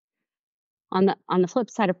 And on the flip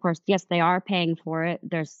side, of course, yes, they are paying for it.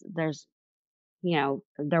 There's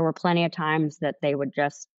there were plenty of times that they would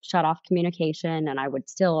just shut off communication and I would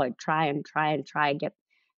still like, try and try and try and get,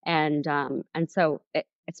 and so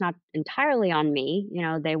it's not entirely on me.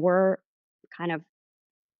 They were kind of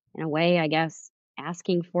in a way, I guess,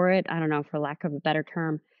 asking for it. I don't know, for lack of a better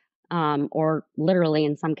term, or literally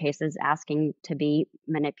in some cases asking to be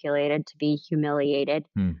manipulated, to be humiliated.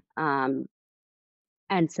 Mm. Um,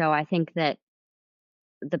 And so I think that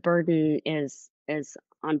the burden is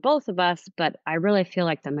on both of us, but I really feel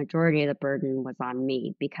like the majority of the burden was on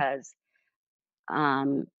me because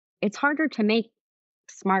um it's harder to make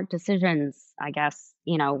smart decisions, I guess,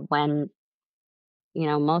 when,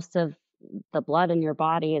 most of the blood in your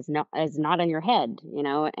body is not in your head,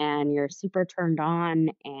 and you're super turned on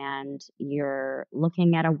and you're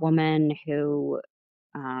looking at a woman who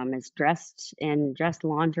is dressed in dress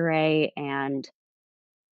lingerie, and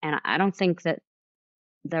I don't think that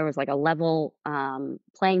there was like a level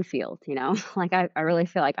playing field, like I really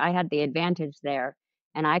feel like I had the advantage there,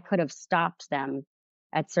 and I could have stopped them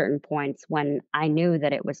at certain points when I knew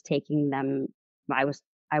that it was taking them. I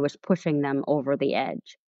was pushing them over the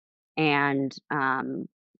edge, and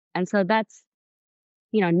so that's,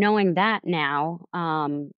 knowing that now,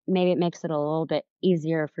 maybe it makes it a little bit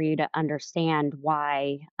easier for you to understand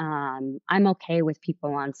why I'm okay with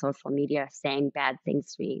people on social media saying bad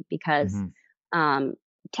things to me because Hmm. um,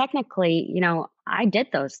 technically, I did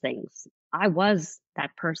those things. I was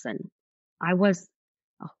that person. I was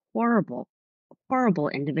a horrible, horrible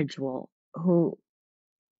individual who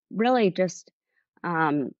really just,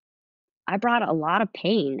 um, I brought a lot of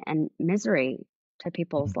pain and misery to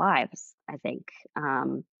people's lives, I think.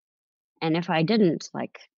 And if I didn't,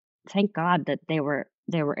 like, thank God that they were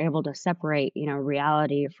able to separate,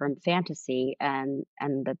 reality from fantasy, and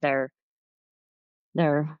that they're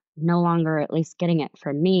no longer at least getting it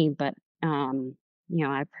from me. But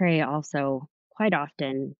I pray also quite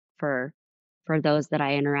often for those that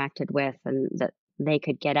I interacted with, and that they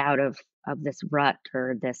could get out of this rut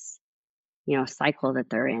or this, cycle that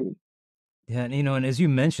they're in. Yeah, and and as you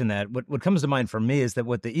mentioned that, what comes to mind for me is that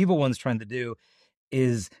what the evil one's trying to do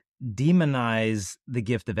is demonize the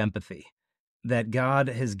gift of empathy that God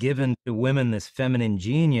has given to women, this feminine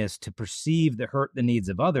genius to perceive the hurt, the needs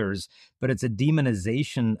of others, but it's a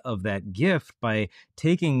demonization of that gift by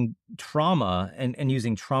taking trauma and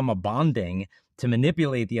using trauma bonding to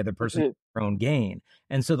manipulate the other person Mhm. for their own gain.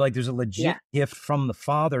 And so, like, there's a legit Yeah. gift from the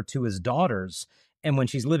father to his daughters. And when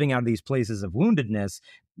she's living out of these places of woundedness,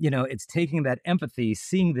 it's taking that empathy,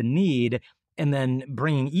 seeing the need, and then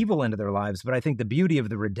bringing evil into their lives. But I think the beauty of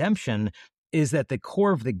the redemption is that the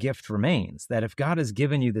core of the gift remains, that if God has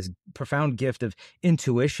given you this profound gift of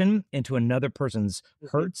intuition into another person's Mhm.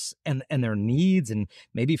 hurts and their needs, and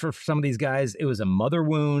maybe for some of these guys it was a mother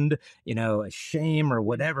wound, a shame or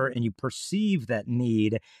whatever, and you perceive that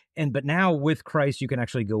need, but now with Christ you can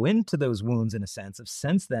actually go into those wounds in a sense of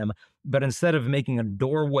sense them, but instead of making a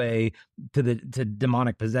doorway to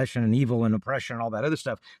demonic possession and evil and oppression and all that other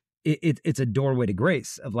stuff, it's a doorway to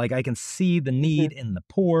grace of, like, I can see the need Mhm. in the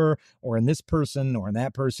poor or in this person or in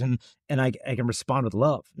that person, and I can respond with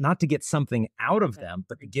love, not to get something out of Right. them,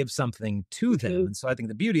 but to give something to them. Mhm. And so I think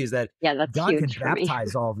the beauty is that Yeah, that's God can huge for me.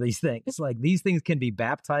 baptize all of these things. Like, these things can be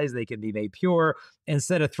baptized, they can be made pure,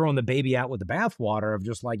 instead of throwing the baby out with the bathwater of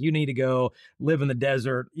just like, you need to go live in the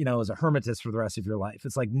desert, as a hermitess for the rest of your life.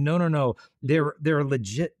 It's like, no, no, no. Mhm. There are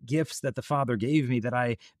legit gifts that the Father gave me that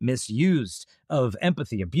I misused, of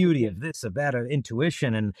empathy, of beauty, Mhm. of this, of that, of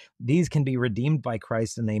intuition. And these can be redeemed by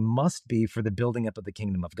Christ, and they must be for the building up of the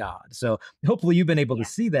kingdom of God. So hopefully you've been able to Yeah.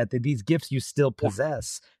 see that these gifts you still Yeah.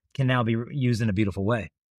 possess can now be used in a beautiful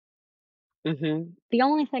way. The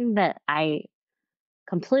only thing that I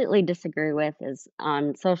completely disagree with is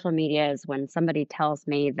on social media is when somebody tells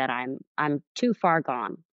me that I'm too far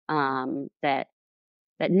gone, that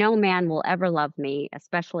no man will ever love me,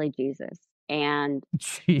 especially Jesus. And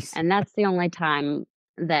Jeez. and that's the only time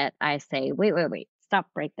that I say, wait, wait, wait, stop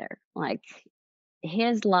right there. Like,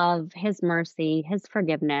 his love, his mercy, his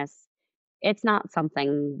forgiveness, it's not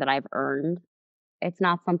something that I've earned. It's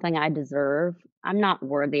not something I deserve. I'm not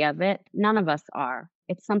worthy of it. None of us are.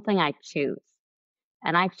 It's something I choose.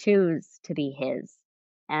 And I choose to be his.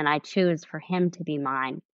 And I choose for him to be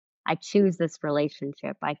mine. I choose this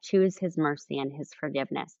relationship. I choose his mercy and his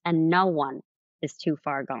forgiveness. And no one is too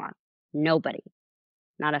far gone. Nobody,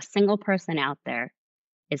 not a single person out there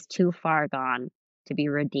is too far gone to be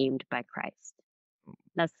redeemed by Christ.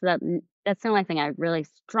 That's the only thing I really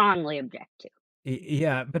strongly object to.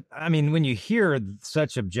 Yeah, but I mean, when you hear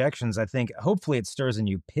such objections, I think hopefully it stirs in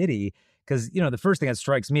you pity, because the first thing that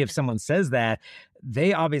strikes me if someone says that,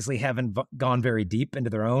 they obviously haven't gone very deep into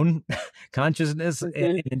their own consciousness,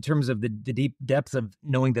 Mhm. in terms of the deep depths of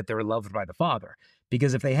knowing that they're loved by the Father.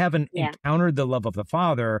 Because if they haven't Yeah. encountered the love of the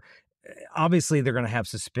Father, obviously they're going to have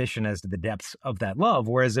suspicion as to the depths of that love.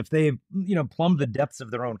 Whereas if they, plumb the depths of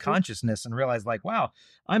their own consciousness and realize, like, wow,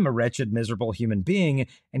 I'm a wretched, miserable human being,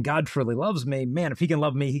 and God truly loves me. Man, if He can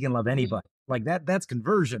love me, He can love Mhm. anybody. Like that's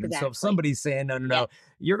conversion. And so if Exactly. somebody's saying, no, no, Yes.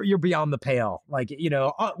 no, you're beyond the pale. Like,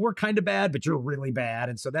 we're kind of bad, but you're really bad.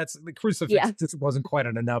 And so that's the crucifix. Yeah. Just wasn't quite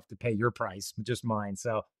enough to pay your price, just mine.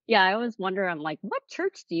 So Yeah, I always wonder, I'm like, "What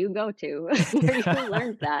church do you go to where you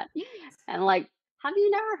learned that?" And, like, have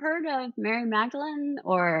you never heard of Mary Magdalene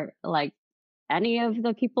or, like, any of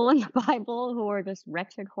the people in the Bible who are just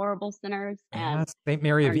wretched, horrible sinners yeah, and Saint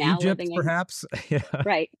Mary are of now Egypt, living in perhaps. Yeah.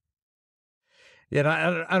 Right.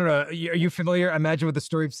 Yeah, I don't know. Are you familiar? I imagine with the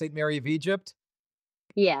story of Saint Mary of Egypt.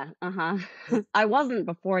 Yeah, uh-huh. I wasn't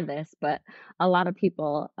before this, but a lot of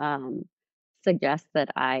people, suggest that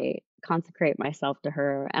I consecrate myself to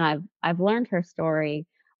her, and I've learned her story,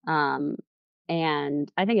 um,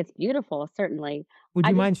 and I think it's beautiful, certainly. Would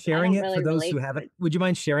you mind I sharing don't it for really those who relate to haven't? it. Would you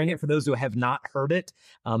mind sharing it for those who have not heard it?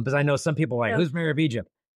 Because I know some people are like, So "Who's Mary of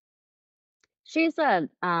Egypt?" she's an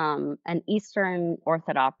Eastern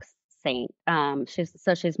Orthodox saint.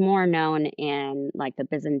 She's more known in like the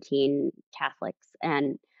Byzantine Catholics,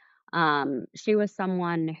 and she was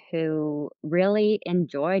someone who really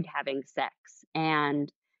enjoyed having sex,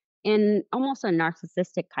 and in almost a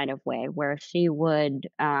narcissistic kind of way, where she would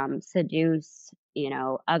seduce,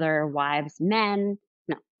 other wives, men,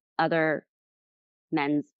 no, other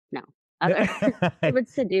men's, no, other. She would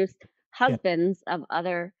seduce Yeah, husbands of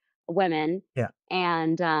other women, yeah.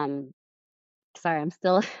 and sorry,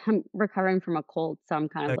 I'm recovering from a cold, so I'm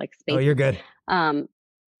kind of like Oh, you're spacing. good. Um,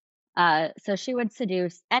 so she would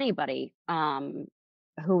seduce anybody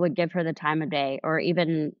who would give her the time of day, or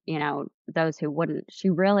even those who wouldn't. She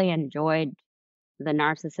really enjoyed the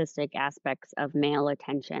narcissistic aspects of male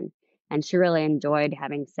attention, and she really enjoyed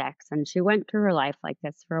having sex. And she went through her life like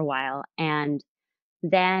this for a while, and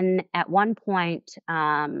then at one point,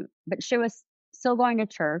 but she was still going to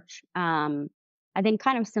church. I think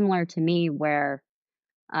kind of similar to me, where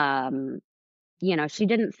um, she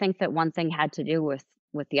didn't think that one thing had to do with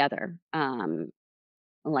the other.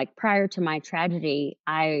 Like prior to my tragedy,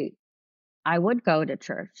 I would go to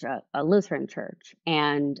church, a Lutheran church,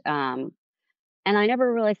 and I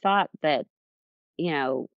never really thought that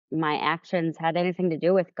my actions had anything to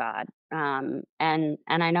do with God. And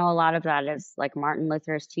I know a lot of that is like Martin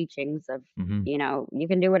Luther's teachings of Hmm. you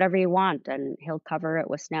can do whatever you want and He'll cover it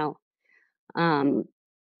with snow. Um,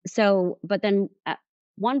 so, but then at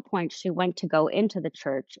one point, she went to go into the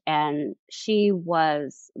church and she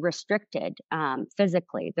was restricted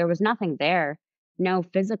physically. There was nothing there, no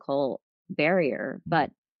physical barrier,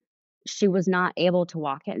 but she was not able to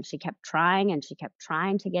walk in. She kept trying and she kept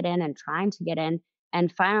trying to get in and trying to get in.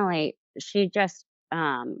 And finally, she just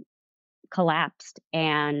collapsed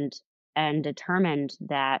and determined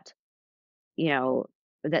that you know,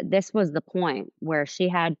 that this was the point where she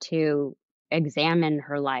had to examine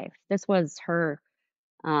her life. This was her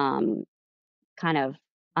um, kind of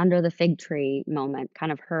under the fig tree moment,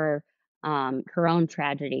 kind of her own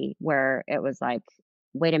tragedy, where it was like,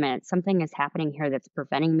 wait a minute, something is happening here that's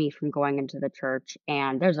preventing me from going into the church,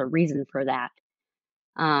 and there's a reason for that.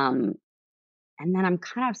 Um, and then I'm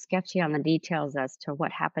kind of sketchy on the details as to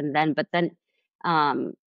what happened then,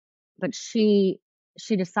 um, but she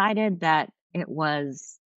decided that it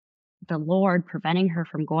was the Lord preventing her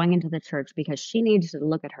from going into the church because she needed to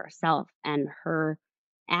look at herself and her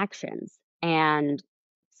actions. And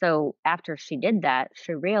so after she did that,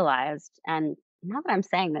 she realized, and now that I'm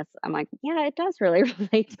saying this, I'm like, yeah, it does really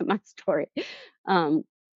relate to my story. Um,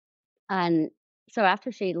 and so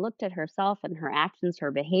after she looked at herself and her actions,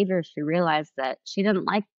 her behavior, she realized that she didn't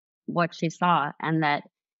like what she saw and that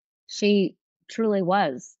she truly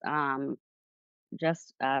was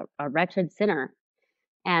just a wretched sinner,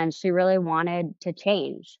 and she really wanted to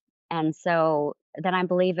change. And so then I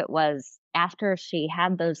believe it was after she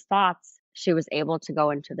had those thoughts, she was able to go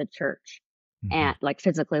into the church Hmm. and like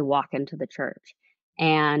physically walk into the church.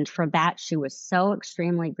 And for that, she was so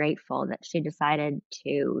extremely grateful that she decided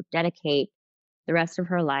to dedicate the rest of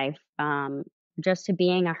her life just to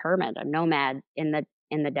being a hermit, a nomad in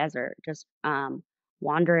the desert, just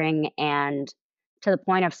wandering, and to the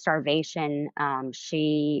point of starvation.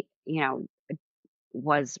 She,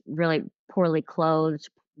 was really poorly clothed,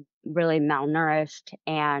 really malnourished,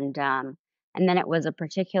 and then it was a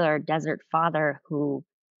particular desert father who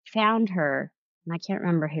found her, and I can't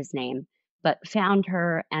remember his name, but found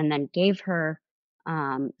her and then gave her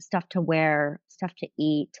stuff to wear, stuff to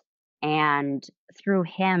eat, and through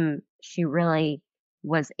him, she really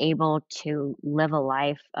was able to live a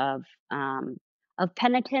life of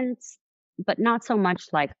penitence, but not so much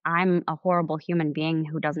like I'm a horrible human being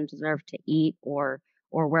who doesn't deserve to eat or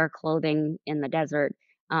wear clothing in the desert.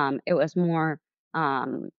 It was more,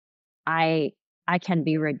 um, I I can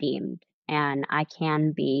be redeemed and I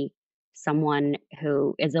can be someone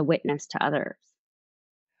who is a witness to others.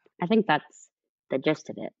 I think that's the gist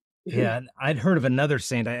of it. Mhm. Yeah, and I'd heard of another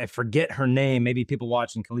saint. I forget her name. Maybe people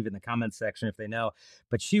watching can leave it in the comments section if they know.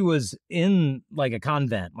 But she was in like a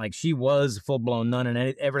convent, like she was full blown nun and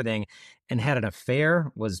everything, and had an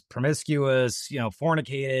affair, was promiscuous,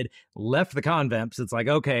 fornicated, left the convent. So it's like,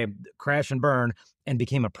 okay, crash and burn, and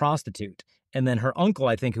became a prostitute. And then her uncle,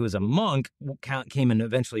 I think, who was a monk, came and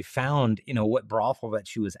eventually found, what brothel that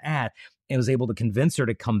she was at, and was able to convince her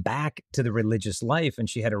to come back to the religious life. And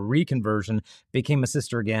she had a reconversion, became a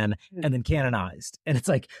sister again, Mm. and then canonized. And it's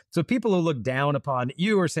like, so people who look down upon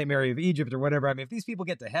you or St. Mary of Egypt or whatever, I mean, if these people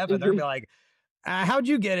get to heaven, they're gonna Mhm. be like, how'd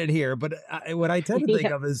you get it here? But what I tend to think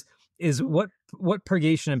Yeah. of is what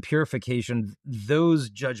purgation and purification those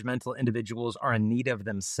judgmental individuals are in need of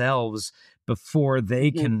themselves before they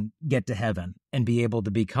Mhm. can get to heaven and be able to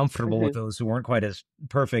be comfortable with Mhm. those who weren't quite as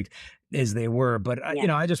perfect as they were. But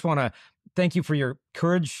Yeah. I just want to thank you for your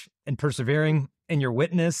courage and persevering and your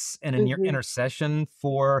witness and in your Mhm. intercession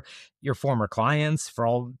for your former clients, for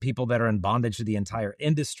all people that are in bondage to the entire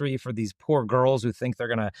industry, for these poor girls who think they're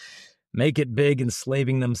going to make it big,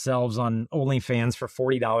 enslaving themselves on OnlyFans for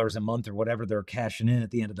 $40 a month or whatever they're cashing in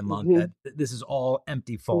at the end of the month. That Mhm. this is all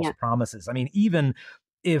empty, false Yeah. promises. I mean, even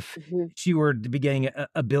if Mhm. she were to be getting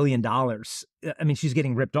 $1 billion, I mean, she's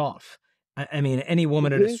getting ripped off. I mean, any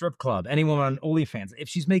woman at a Mhm. strip club, any woman on OnlyFans, if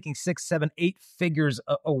she's making 6, 7, 8 figures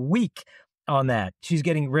a week on that, she's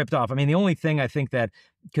getting ripped off. I mean, the only thing I think that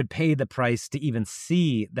could pay the price to even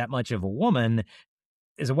see that much of a woman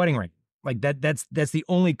is a wedding ring. Like that's the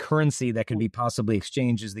only currency that could Yeah. be possibly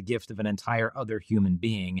exchanged as the gift of an entire other human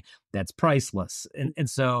being that's priceless. And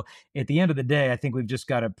so at the end of the day, I think we've just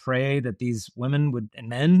got to pray that these women would and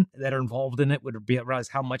men that are involved in it would realize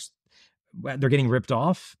how much they're getting ripped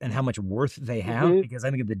off and how much worth they have, Mhm. because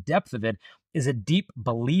I think the depth of it is a deep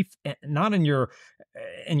belief, not in your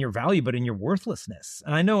value but in your worthlessness.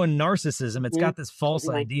 And I know in narcissism it's Mhm. got this false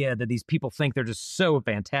Certainly. idea that these people think they're just so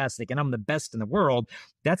fantastic and I'm the best in the world.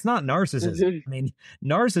 That's not narcissism. Mhm. I mean,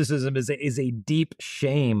 narcissism is a deep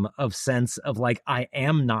shame of sense of like, I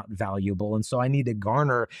am not valuable, and so I need to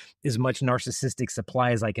garner as much narcissistic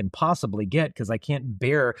supply as I can possibly get because I can't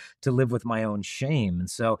bear to live with my own shame. And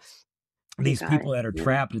so You these got people it. that are Yeah.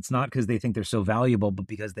 trapped, it's not because they think they're so valuable, but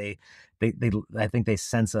because they I think they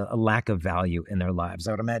sense a lack of value in their lives.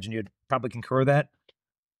 I would imagine you'd probably concur with that.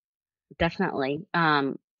 Definitely.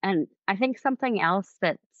 And I think something else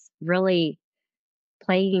that's really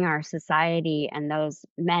plaguing our society and those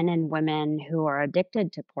men and women who are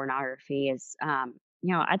addicted to pornography is,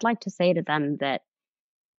 I'd like to say to them that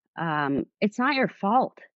it's not your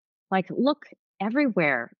fault. Like, look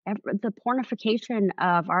everywhere. The pornification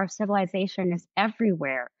of our civilization is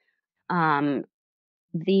everywhere. Um,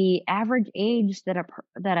 the average age that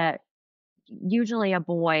a usually a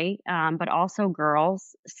boy, but also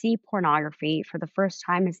girls see pornography for the first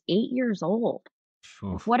time is 8 years old.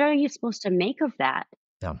 Oof. What are you supposed to make of that?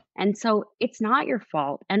 Yeah. And so it's not your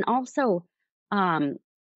fault. And also, um,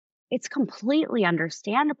 it's completely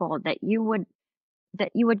understandable that you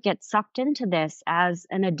would get sucked into this as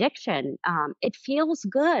an addiction. It feels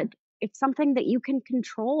good. It's something that you can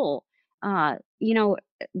control.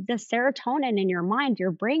 The serotonin in your mind,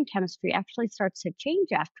 your brain chemistry actually starts to change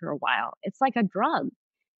after a while. It's like a drug,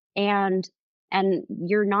 and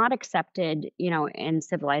you're not accepted, in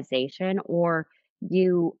civilization, or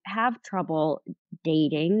you have trouble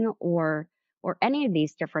dating or any of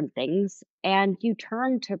these different things, and you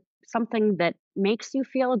turn to something that makes you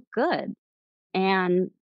feel good.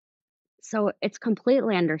 And so it's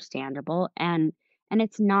completely understandable, and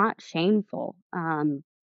it's not shameful.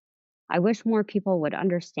 I wish more people would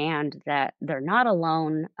understand that they're not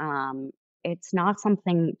alone. It's not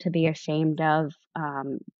something to be ashamed of,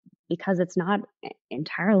 because it's not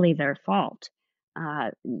entirely their fault.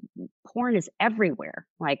 Porn is everywhere,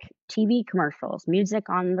 like TV commercials, music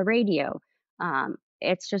on the radio.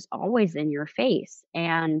 It's just always in your face,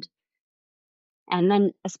 and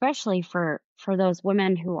then especially for those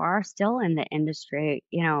women who are still in the industry,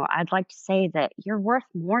 I'd like to say that you're worth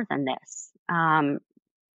more than this.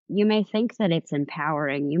 You may think that it's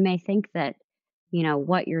empowering. You may think that,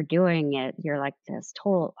 what you're doing, you're like this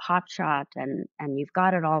total hotshot and you've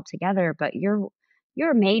got it all together, but you're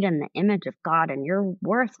made in the image of God, and you're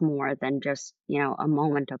worth more than just, a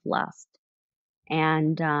moment of lust.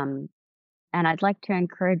 And And I'd like to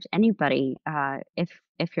encourage anybody,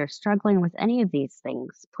 if you're struggling with any of these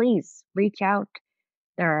things, please reach out.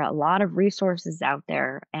 There are a lot of resources out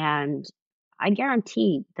there, and I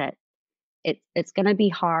guarantee that it's going to be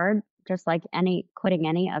hard, just like any quitting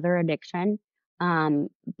any other addiction.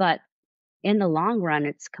 But in the long run,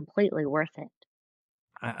 it's completely worth it.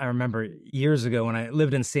 I remember years ago when I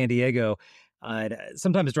lived in San Diego, I'd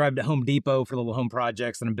sometimes drive to Home Depot for little home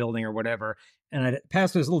projects that I'm building or whatever. And I'd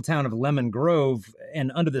pass through this little town of Lemon Grove,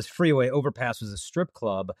 and under this freeway overpass was a strip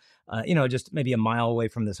club, just maybe a mile away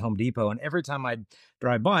from this Home Depot. And every time I'd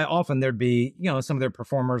drive by, often there'd be, some of their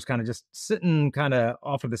performers kind of just sitting kind of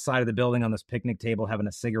off of the side of the building on this picnic table, having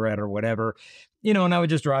a cigarette or whatever, and I would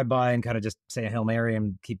just drive by and kind of just say a Hail Mary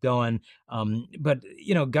and keep going. But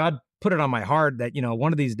God put it on my heart that,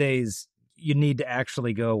 one of these days you need to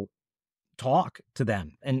actually go talk to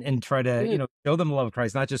them and try to, Mm, show them the love of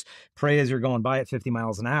Christ, not just pray as you're going by at 50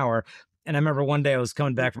 miles an hour. And I remember one day I was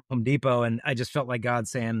coming mm, back from Home Depot and I just felt like God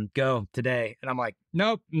saying, go today. And I'm like,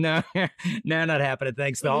 nope, no, no, not happening.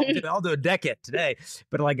 Thanks. I'll do a decade today.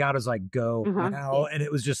 But like God was like, go uh-huh, now. And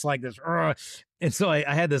it was just like this. "Ugh." And so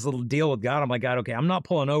I had this little deal with God. I'm like, God, okay, I'm not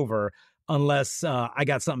pulling over unless I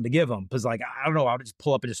got something to give them. Cause like, I don't know, I'll just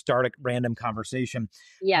pull up and just start a random conversation.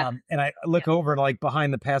 yeah, And I yeah. look over and like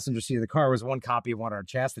behind the passenger seat of the car was one copy of one of our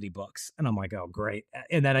chastity books. And I'm like, oh, great.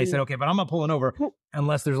 And then I said, Mm, okay, but I'm not pulling over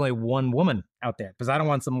unless there's only one woman out there because I don't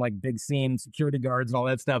want some like big scene, security guards and all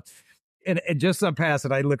that stuff. And just on past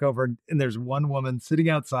it, I look over and there's one woman sitting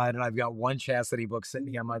outside and I've got one chastity book sitting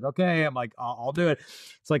here. I'm like, okay, I'm like, I'll do it.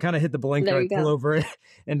 So I kind of hit the blinker. there I you pull go. over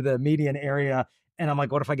into the median area. And I'm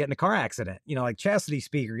like, what if I get in a car accident? Like chastity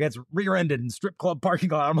speaker gets rear-ended in strip club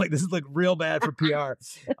parking lot. I'm like, this is like real bad for PR.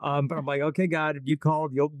 But I'm like, okay, God, if you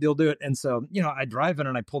called, you'll do it. And so, I drive in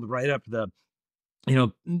and I pulled right up to the,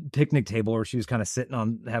 picnic table where she was kind of sitting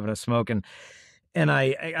on having a smoke. And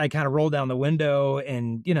I kind of rolled down the window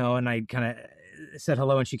and I kind of said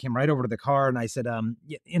hello and she came right over to the car and I said,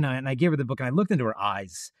 and I gave her the book and I looked into her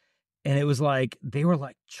eyes and it was like they were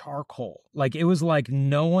like charcoal. Like it was like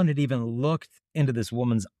no one had even looked into this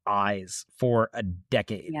woman's eyes for a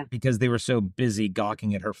decade Yeah. because they were so busy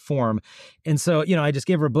gawking at her form. And so, I just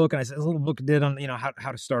gave her a book and I said, this little book did on,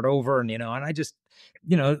 how to start over. And I just,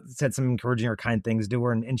 said some encouraging or kind things to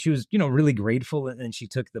her. And she was, really grateful. And she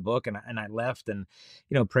took the book and I left and,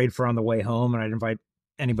 prayed for her on the way home. And I'd invite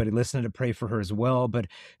anybody listening to pray for her as well. But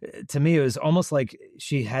to me, it was almost like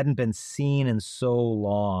she hadn't been seen in so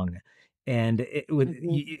long. And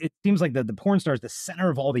Mhm, it seems like the porn star is the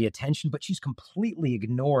center of all the attention, but she's completely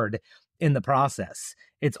ignored in the process.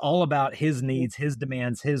 It's all about his mhm, needs, his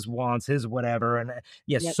demands, his wants, his whatever. And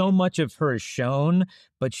yes, yep, so much of her is shown,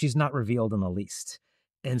 but she's not revealed in the least.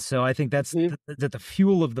 And so I think that's mhm, the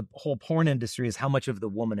fuel of the whole porn industry is how much of the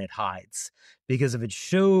woman it hides. Because if it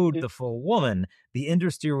showed mhm, the full woman, the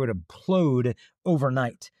industry would implode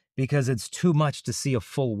overnight because it's too much to see a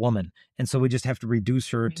full woman. And so we just have to reduce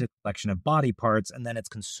her mhm, to a collection of body parts and then it's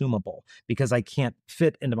consumable because I can't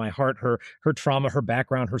fit into my heart her trauma, her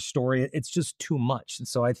background, her story. It's just too much. And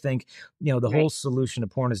so I think, the right, whole solution to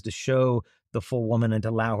porn is to show the full woman and to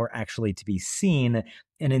allow her actually to be seen.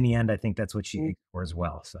 And in the end, I think that's what she mm, aims for as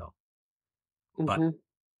well. So, but mhm,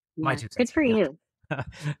 my yeah, two good cents. for you.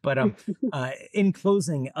 But in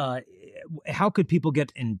closing, how could people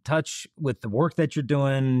get in touch with the work that you're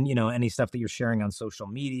doing? Any stuff that you're sharing on social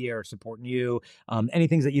media or supporting you? Any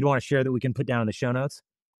things that you'd want to share that we can put down in the show notes?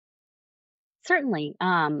 Certainly,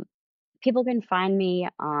 people can find me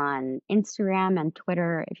on Instagram and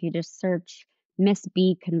Twitter if you just search Miss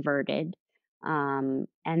B Converted. And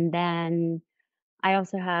then I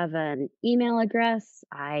also have an email address.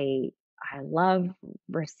 I love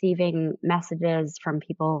receiving messages from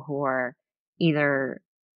people who are either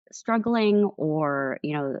struggling or,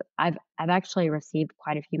 I've actually received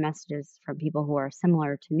quite a few messages from people who are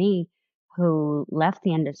similar to me who left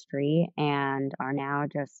the industry and are now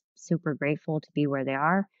just super grateful to be where they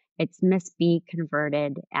are. It's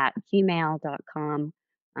missbconverted@gmail.com.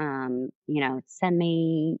 Send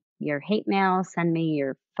me your hate mail, send me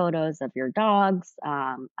your photos of your dogs.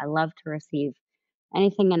 I love to receive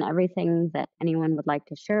anything and everything that anyone would like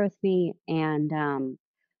to share with me. And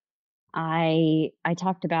I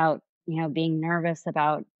talked about being nervous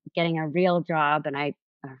about getting a real job, and I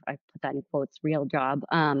put that in quotes, real job.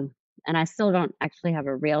 And I still don't actually have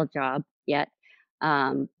a real job yet,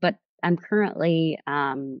 but I'm currently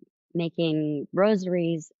making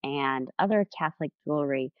rosaries and other Catholic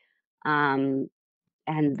jewelry. Um,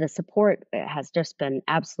 and the support has just been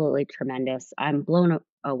absolutely tremendous. I'm blown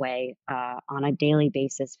away on a daily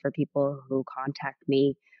basis for people who contact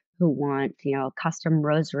me who want, a custom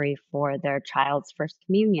rosary for their child's first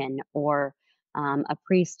communion, or a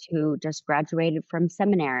priest who just graduated from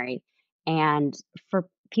seminary. And for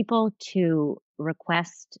people to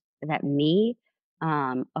request that me,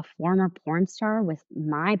 a former porn star with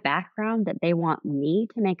my background, that they want me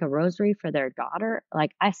to make a rosary for their daughter,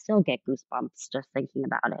 like I still get goosebumps just thinking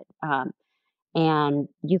about it. And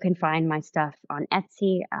you can find my stuff on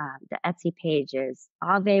Etsy. The Etsy page is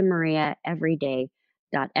Ave Maria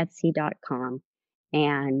Everyday.etsy.com.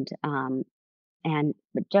 And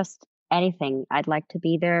just anything, I'd like to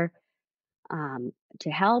be there to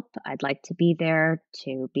help. I'd like to be there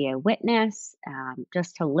to be a witness,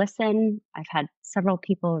 just to listen. I've had several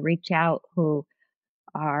people reach out who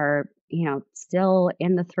are, still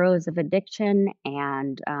in the throes of addiction.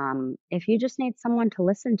 And if you just need someone to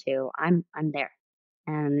listen to, I'm there.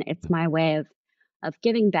 And it's my way of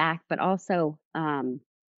giving back, but also,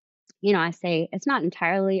 I say it's not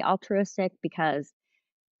entirely altruistic, because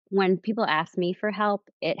when people ask me for help,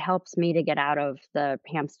 it helps me to get out of the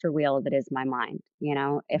hamster wheel that is my mind.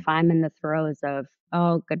 If I'm in the throes of,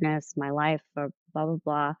 oh goodness, my life, or blah blah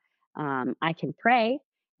blah, I can pray,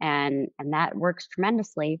 and that works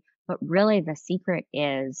tremendously. But really, the secret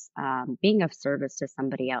is being of service to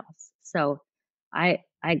somebody else. So I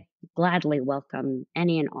gladly welcome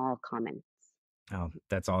any and all comments. Oh,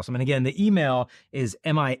 that's awesome. And again, the email is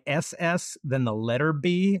MISS, then the letter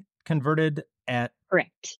B, converted at.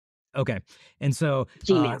 Correct. Okay. And so,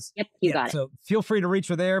 Gmail. Yep, you got it. So feel free to reach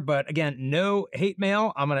her there. But again, no hate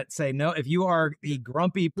mail. I'm going to say no. If you are the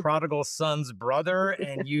grumpy prodigal son's brother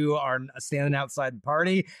and you are standing outside the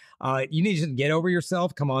party, you need to get over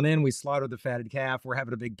yourself. Come on in. We slaughtered the fatted calf. We're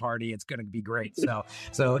having a big party. It's going to be great.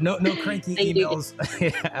 So no cranky emails.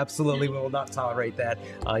 Absolutely. We will not tolerate that.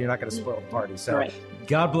 You're not going to spoil the party. So right.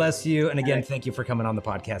 God bless you. And again, thank you for coming on the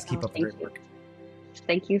podcast. Keep up the great work.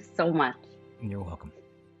 Thank you so much. You're welcome.